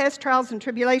there's tests, trials, and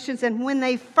tribulations, and when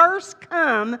they first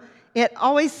come, it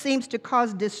always seems to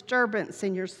cause disturbance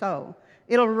in your soul.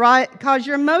 It'll cause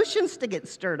your emotions to get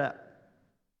stirred up.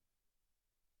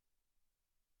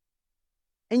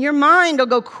 And your mind will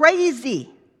go crazy.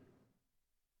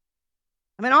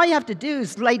 I mean, all you have to do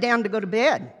is lay down to go to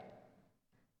bed.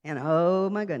 And oh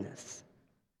my goodness,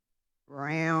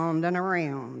 round and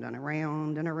around and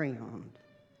around and around.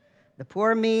 The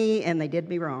poor me, and they did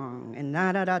me wrong, and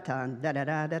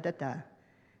da-da-da-da,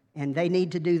 and they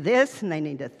need to do this, and they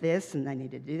need to this, and they need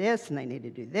to do this, and they need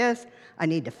to do this. I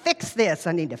need to fix this,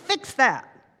 I need to fix that.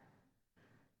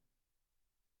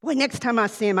 Boy, next time I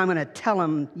see him, I'm going to tell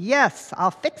him, yes,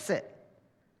 I'll fix it.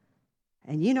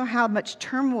 And you know how much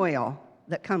turmoil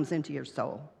that comes into your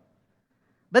soul.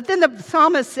 But then the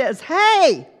psalmist says,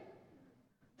 hey,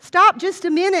 stop just a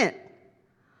minute.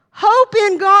 Hope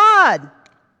in God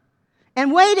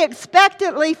and wait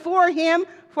expectantly for him,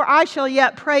 for I shall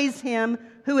yet praise him,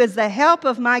 who is the help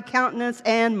of my countenance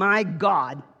and my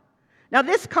God. Now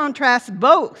this contrasts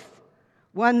both.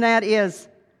 One that is,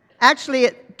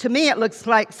 actually, to me it looks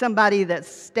like somebody that's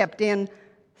stepped in,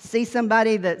 see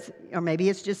somebody that's, or maybe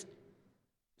it's just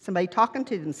somebody talking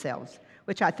to themselves,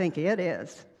 which I think it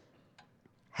is.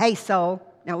 Hey, soul,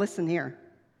 now listen here.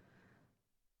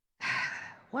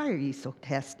 Why are you so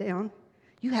cast down?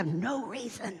 You have no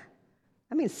reason.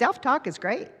 I mean, self-talk is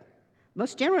great.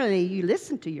 Most generally, you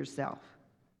listen to yourself.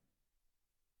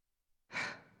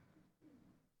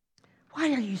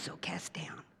 Why are you so cast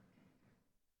down?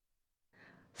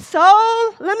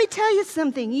 Soul, let me tell you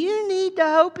something. You need to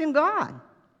hope in God.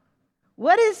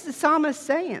 What is the psalmist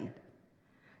saying?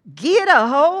 Get a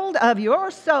hold of your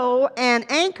soul and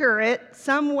anchor it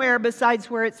somewhere besides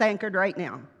where it's anchored right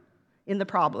now in the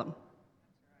problem.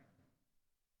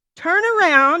 Turn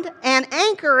around and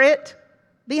anchor it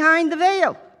behind the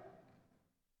veil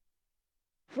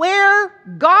where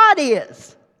God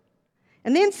is.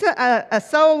 And then a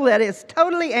soul that is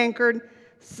totally anchored,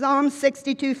 Psalm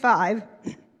 62:5.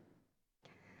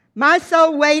 My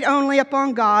soul wait only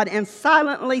upon God and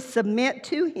silently submit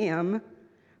to him,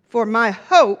 for my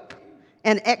hope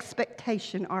and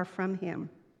expectation are from him.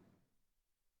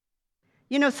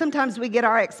 You know, sometimes we get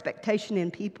our expectation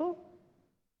in people.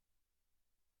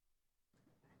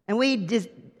 And we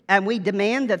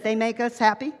demand that they make us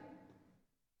happy.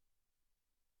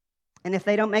 And if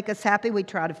they don't make us happy, we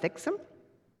try to fix them.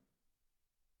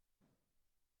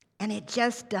 And it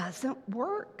just doesn't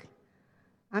work.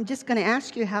 I'm just going to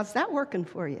ask you, how's that working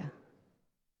for you?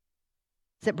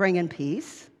 Is it bringing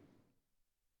peace?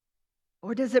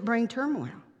 Or does it bring turmoil?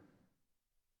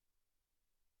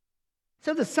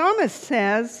 So the psalmist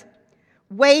says,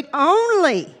 wait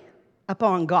only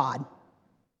upon God.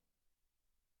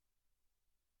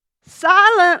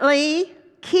 Silently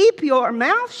keep your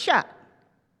mouth shut.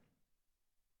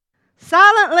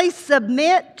 Silently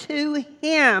submit to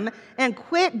him and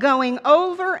quit going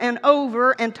over and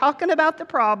over and talking about the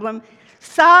problem.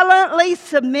 Silently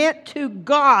submit to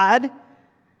God,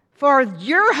 for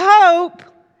your hope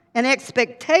and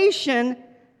expectation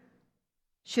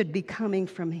should be coming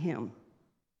from him.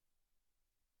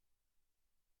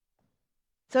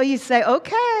 So you say,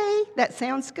 okay, that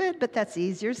sounds good, but that's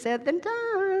easier said than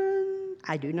done.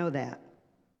 I do know that.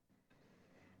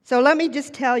 So let me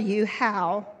just tell you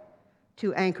how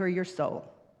to anchor your soul.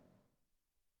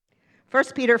 1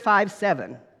 Peter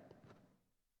 5:7.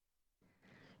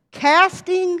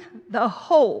 Casting the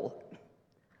whole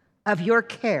of your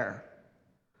care,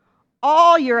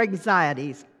 all your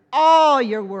anxieties, all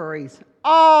your worries,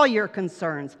 all your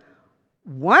concerns,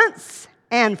 once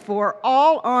and for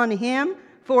all on him,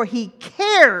 for he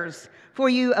cares for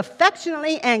you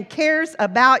affectionately and cares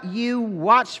about you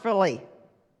watchfully.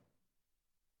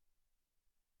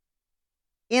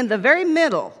 In the very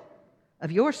middle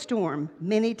of your storm,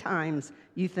 many times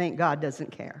you think God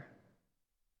doesn't care.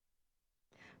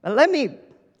 But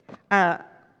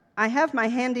I have my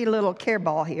handy little care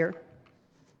ball here.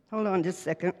 Hold on just a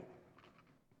second.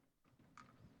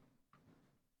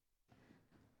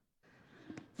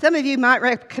 Some of you might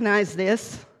recognize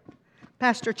this.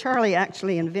 Pastor Charlie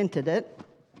actually invented it.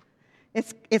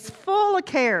 It's full of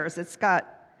cares. It's got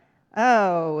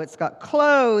Oh, it's got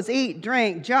clothes, eat,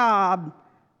 drink, job,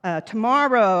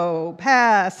 tomorrow,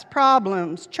 past,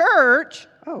 problems, church.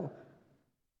 Oh,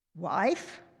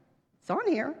 wife. It's on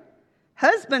here.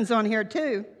 Husband's on here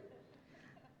too.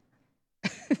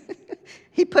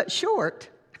 He put short.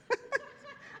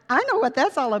 I know what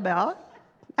that's all about.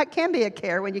 That can be a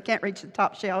care when you can't reach the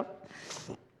top shelf.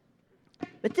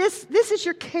 But this is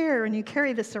your care, and you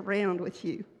carry this around with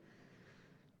you.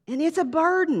 And it's a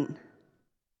burden.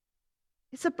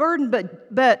 It's a burden,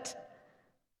 but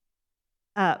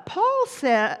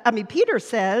Peter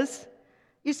says,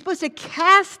 you're supposed to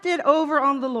cast it over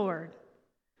on the Lord.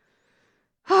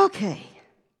 Okay.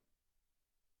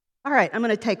 All right, I'm going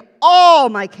to take all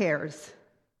my cares,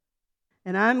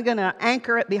 and I'm going to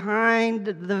anchor it behind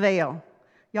the veil.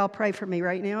 Y'all pray for me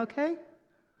right now, okay?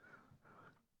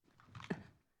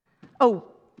 Oh.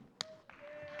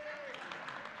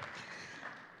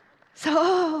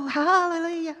 So,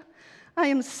 hallelujah. I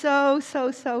am so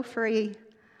free.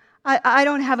 I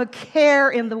don't have a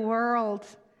care in the world.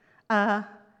 And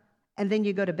then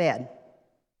you go to bed.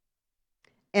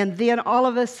 And then all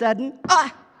of a sudden,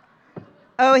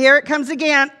 oh, here it comes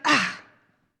again.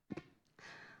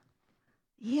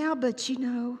 Yeah, but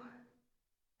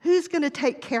who's going to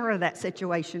take care of that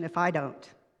situation if I don't?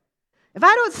 If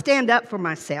I don't stand up for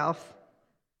myself,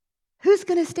 who's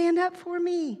going to stand up for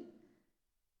me?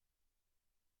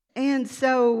 And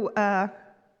so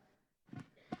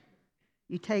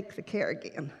you take the care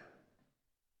again.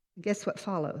 Guess what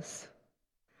follows?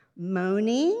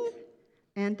 Moaning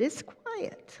and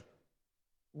disquiet.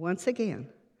 Once again.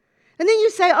 And then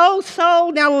you say, oh,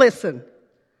 soul, now listen.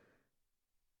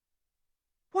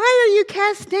 Why are you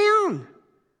cast down?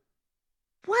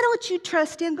 Why don't you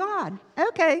trust in God?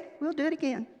 Okay, we'll do it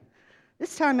again.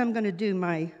 This time I'm going to do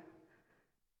my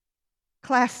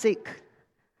classic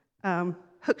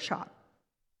hook shot.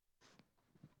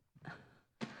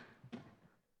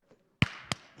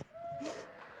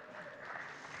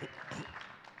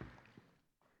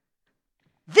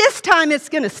 This time it's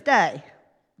going to stay.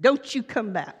 Don't you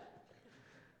come back.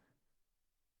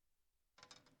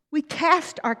 We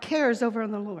cast our cares over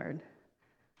on the Lord.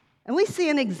 And we see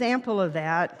an example of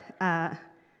that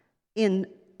in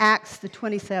Acts, the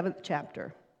 27th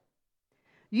chapter.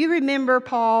 You remember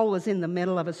Paul was in the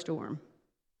middle of a storm.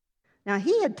 Now,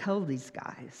 he had told these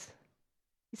guys,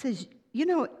 he says,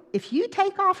 if you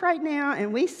take off right now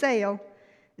and we sail,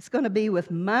 it's going to be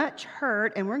with much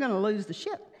hurt and we're going to lose the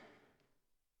ship.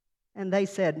 And they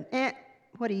said,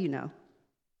 what do you know?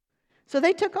 So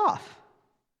they took off.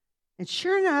 And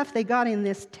sure enough, they got in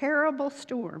this terrible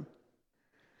storm.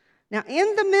 Now,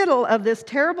 in the middle of this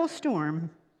terrible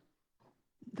storm,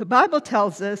 the Bible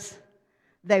tells us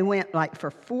they went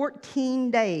for 14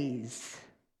 days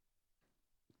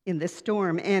in this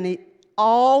storm, and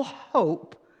all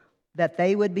hope that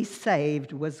they would be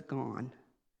saved was gone.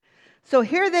 So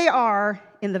here they are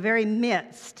in the very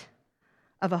midst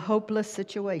of a hopeless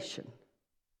situation.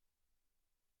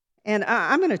 And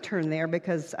I'm going to turn there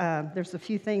because there's a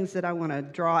few things that I want to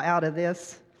draw out of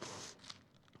this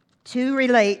to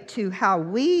relate to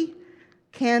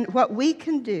what we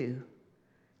can do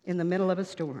in the middle of a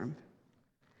storm.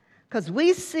 Because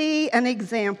we see an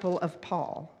example of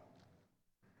Paul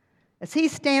as he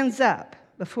stands up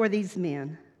before these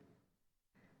men.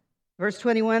 Verse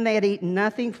 21, they had eaten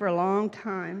nothing for a long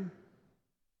time.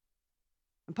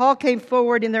 And Paul came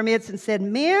forward in their midst and said,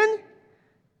 men,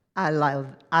 I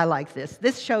like this.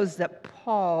 This shows that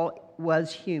Paul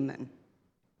was human.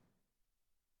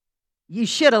 You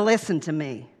should have listened to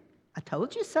me. I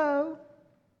told you so.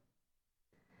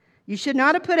 You should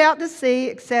not have put out to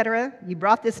sea, etc. You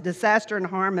brought this disaster and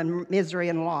harm and misery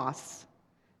and loss.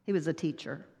 He was a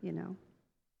teacher,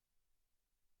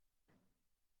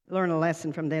 Learn a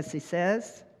lesson from this, he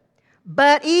says.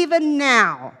 But even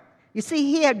now, you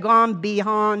see, he had gone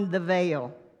beyond the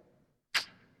veil.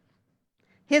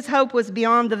 His hope was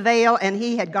beyond the veil, and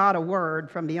he had got a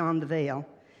word from beyond the veil.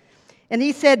 And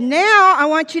he said, now I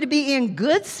want you to be in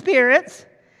good spirits.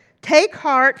 Take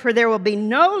heart, for there will be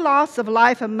no loss of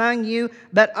life among you,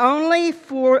 but only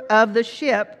of the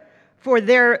ship.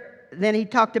 Then he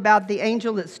talked about the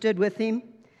angel that stood with him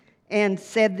and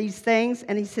said these things.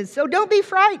 And he said, so don't be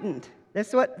frightened.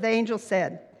 That's what the angel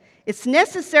said. It's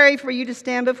necessary for you to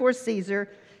stand before Caesar,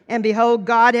 and behold,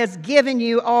 God has given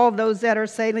you all those that are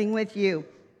sailing with you.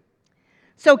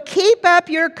 So keep up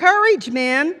your courage,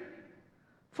 men,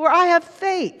 for I have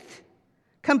faith.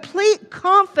 Complete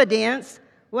confidence.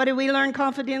 What do we learn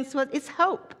confidence with? It's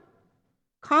hope.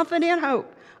 Confident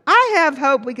hope. I have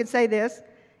hope, we could say this,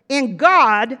 in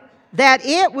God that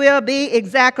it will be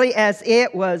exactly as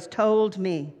it was told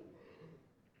me.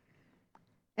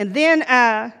 And then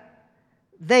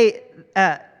they,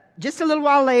 just a little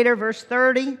while later, verse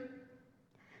 30,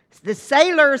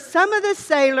 some of the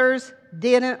sailors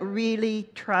didn't really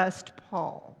trust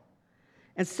Paul.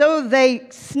 And so they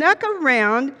snuck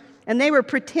around, and they were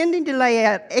pretending to lay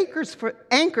out anchors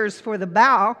from the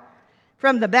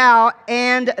bow,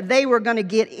 and they were going to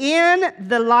get in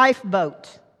the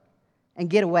lifeboat and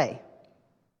get away.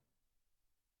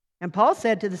 And Paul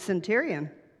said to the centurion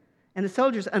and the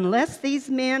soldiers, "Unless these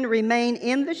men remain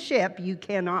in the ship, you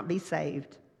cannot be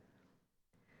saved."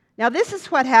 Now, this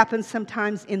is what happens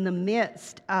sometimes in the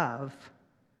midst of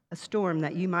a storm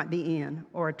that you might be in,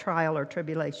 or a trial or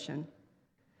tribulation.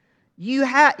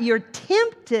 You're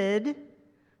tempted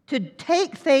to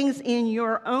take things in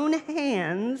your own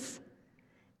hands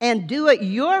and do it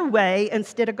your way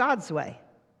instead of God's way.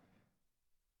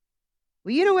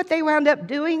 Well, you know what they wound up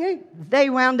doing? They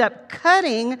wound up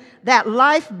cutting that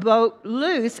lifeboat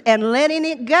loose and letting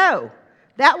it go.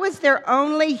 That was their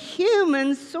only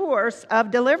human source of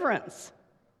deliverance.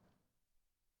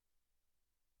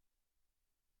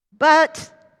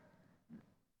 But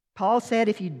Paul said,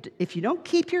 if you don't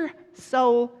keep your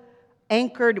soul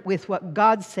anchored with what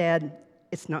God said,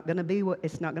 it's not going to be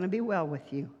well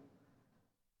with you.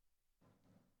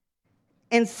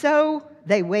 And so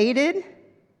they waited,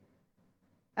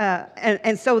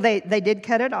 and so they did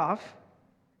cut it off.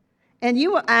 And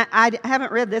I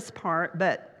haven't read this part,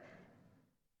 but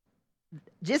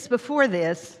just before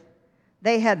this,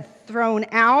 they had thrown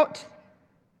out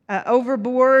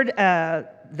overboard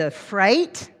the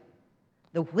freight,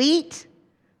 the wheat,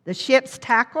 the ship's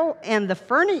tackle, and the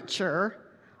furniture.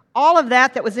 All of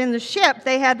that was in the ship,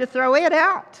 they had to throw it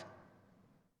out.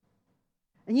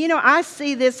 And I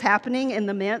see this happening in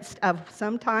the midst of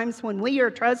sometimes when we are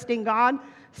trusting God,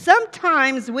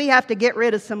 sometimes we have to get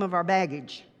rid of some of our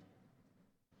baggage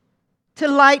to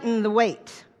lighten the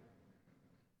weight.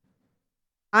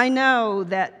 I know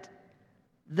that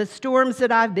the storms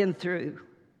that I've been through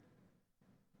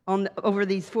over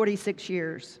these 46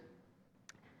 years,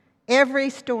 every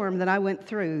storm that I went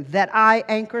through, that I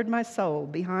anchored my soul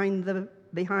behind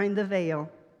the veil,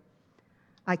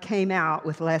 I came out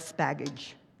with less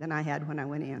baggage than I had when I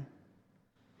went in.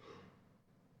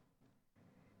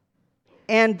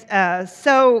 And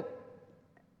so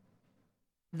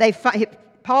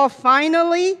Paul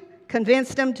finally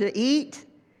convinced them to eat.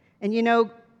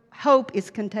 And hope is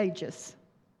contagious.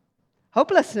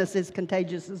 Hopelessness is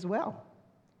contagious as well.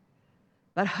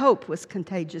 But hope was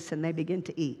contagious, and they began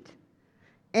to eat.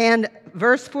 And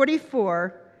verse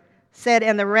 44 said,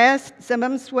 and the rest, some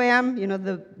of them swam.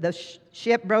 The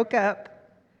ship broke up.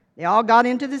 They all went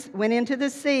into the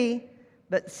sea.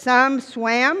 But some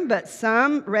swam, but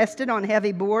some rested on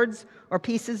heavy boards or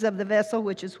pieces of the vessel,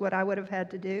 which is what I would have had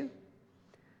to do,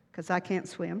 because I can't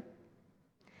swim.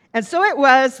 And so it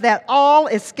was that all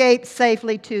escaped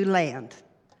safely to land.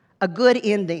 A good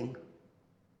ending.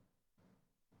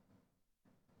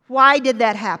 Why did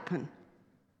that happen?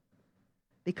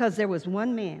 Because there was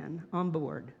one man on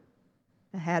board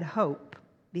that had hope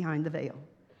behind the veil.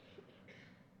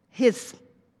 His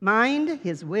mind,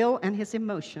 his will, and his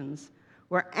emotions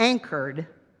were anchored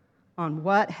on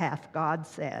what hath God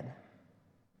said.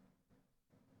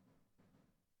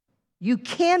 You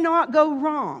cannot go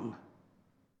wrong.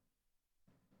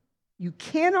 You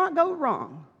cannot go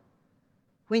wrong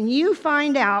when you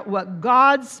find out what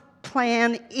God's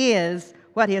plan is,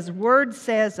 what His Word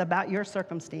says about your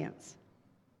circumstance.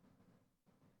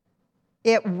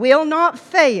 It will not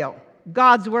fail.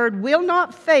 God's Word will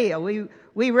not fail.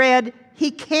 We read,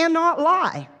 He cannot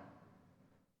lie.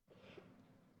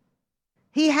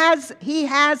 He has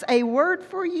a word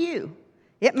for you.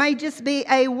 It may just be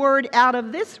a word out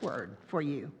of this word for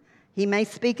you. He may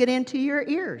speak it into your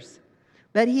ears.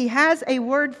 But He has a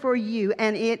word for you,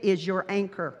 and it is your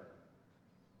anchor.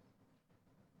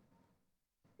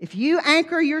 If you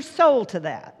anchor your soul to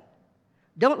that,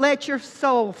 don't let your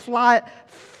soul flail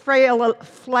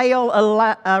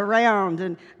around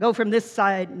and go from this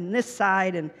side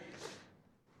and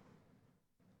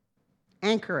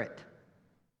anchor it.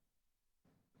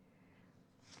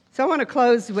 So I want to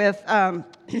close with, I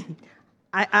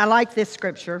like this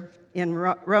scripture in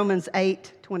Romans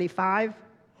 8:25.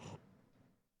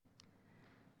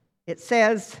 It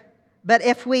says, but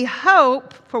if we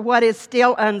hope for what is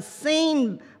still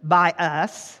unseen by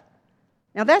us,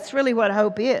 now that's really what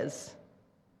hope is.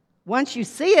 Once you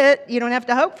see it, you don't have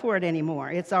to hope for it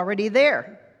anymore. It's already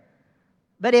there.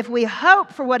 But if we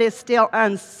hope for what is still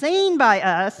unseen by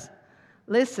us,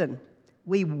 listen,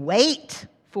 we wait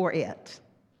for it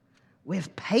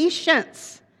with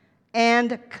patience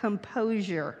and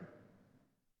composure.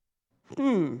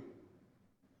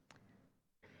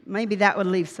 maybe that would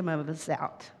leave some of us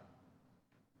out.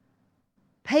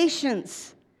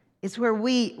 Patience is where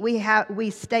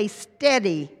we stay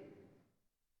steady.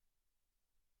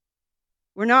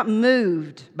 We're not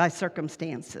moved by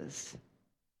circumstances.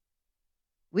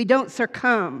 We don't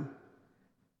succumb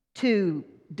to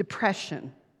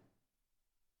depression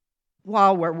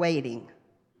while we're waiting.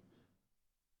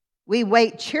 We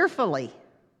wait cheerfully,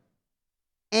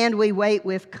 and we wait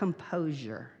with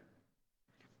composure.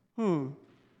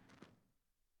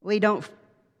 We don't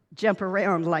jump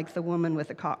around like the woman with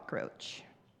the cockroach.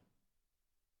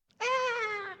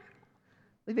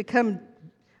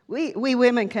 We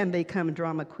women can become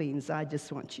drama queens, I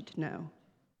just want you to know.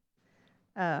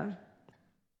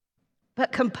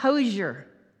 But composure,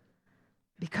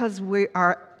 because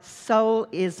our soul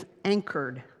is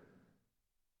anchored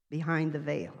behind the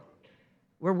veil.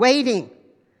 We're waiting.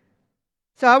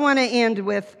 So I want to end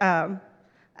with,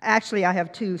 actually I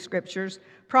have two scriptures.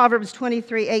 Proverbs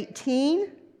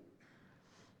 23:18.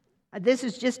 This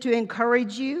is just to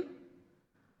encourage you.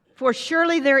 For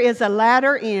surely there is a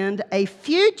latter end, a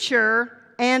future,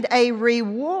 and a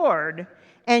reward,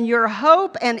 and your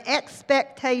hope and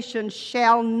expectation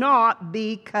shall not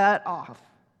be cut off.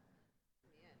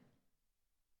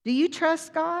 Do you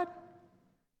trust God?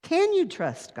 Can you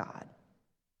trust God?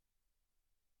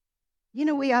 You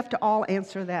know, we have to all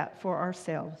answer that for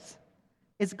ourselves.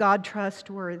 Is God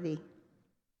trustworthy?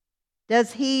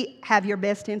 Does He have your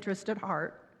best interest at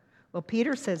heart? Well,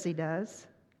 Peter says He does.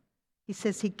 He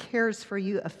says He cares for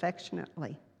you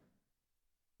affectionately.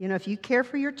 You know, if you care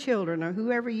for your children or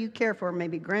whoever you care for,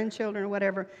 maybe grandchildren or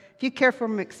whatever, if you care for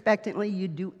them expectantly, you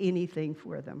do anything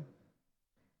for them.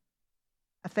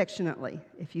 Affectionately,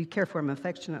 if you care for them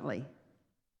affectionately,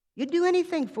 you'd do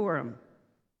anything for them.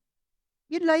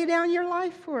 You'd lay down your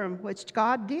life for them, which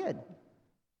God did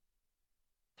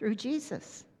through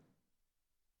Jesus.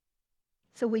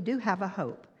 So we do have a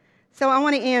hope. So I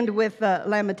want to end with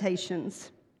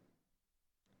Lamentations,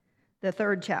 the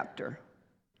 3rd chapter.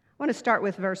 I want to start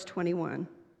with verse 21.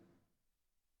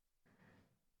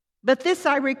 But this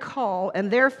I recall,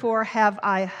 and therefore have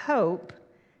I hope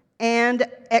and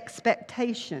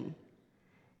expectation.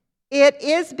 It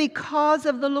is because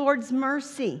of the Lord's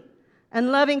mercy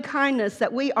and loving kindness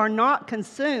that we are not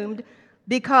consumed,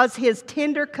 because His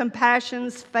tender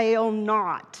compassions fail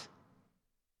not.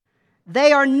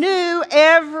 They are new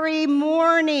every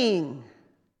morning.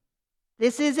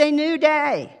 This is a new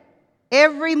day.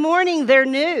 Every morning they're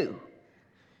new.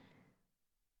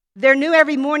 They're new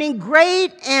every morning.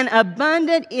 Great and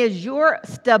abundant is your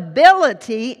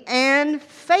stability and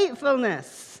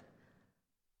faithfulness.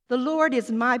 The Lord is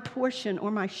my portion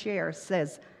or my share,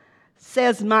 says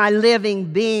my living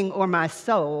being or my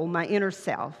soul, my inner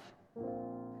self.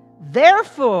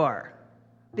 Therefore,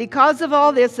 because of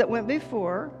all this that went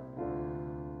before,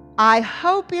 I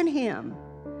hope in Him,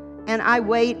 and I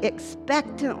wait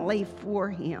expectantly for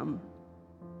Him.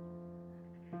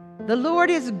 The Lord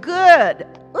is good.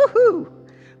 Woohoo!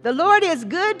 The Lord is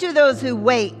good to those who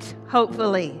wait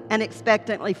hopefully and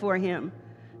expectantly for Him.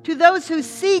 To those who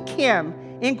seek Him,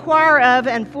 inquire of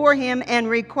and for Him, and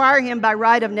require Him by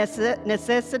right of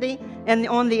necessity and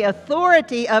on the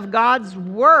authority of God's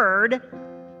word.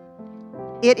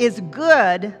 It is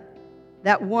good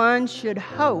that one should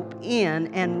hope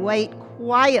in and wait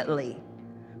quietly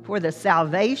for the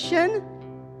salvation,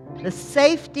 the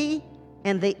safety,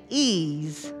 and the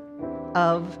ease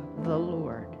of the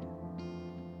Lord.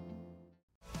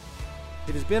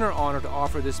 It has been our honor to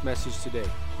offer this message today.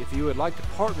 If you would like to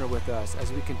partner with us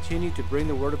as we continue to bring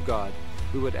the Word of God,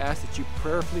 we would ask that you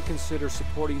prayerfully consider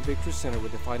supporting Victory Center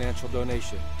with a financial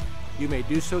donation. You may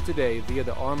do so today via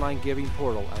the online giving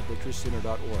portal at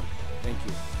victorycenter.org. Thank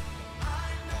you.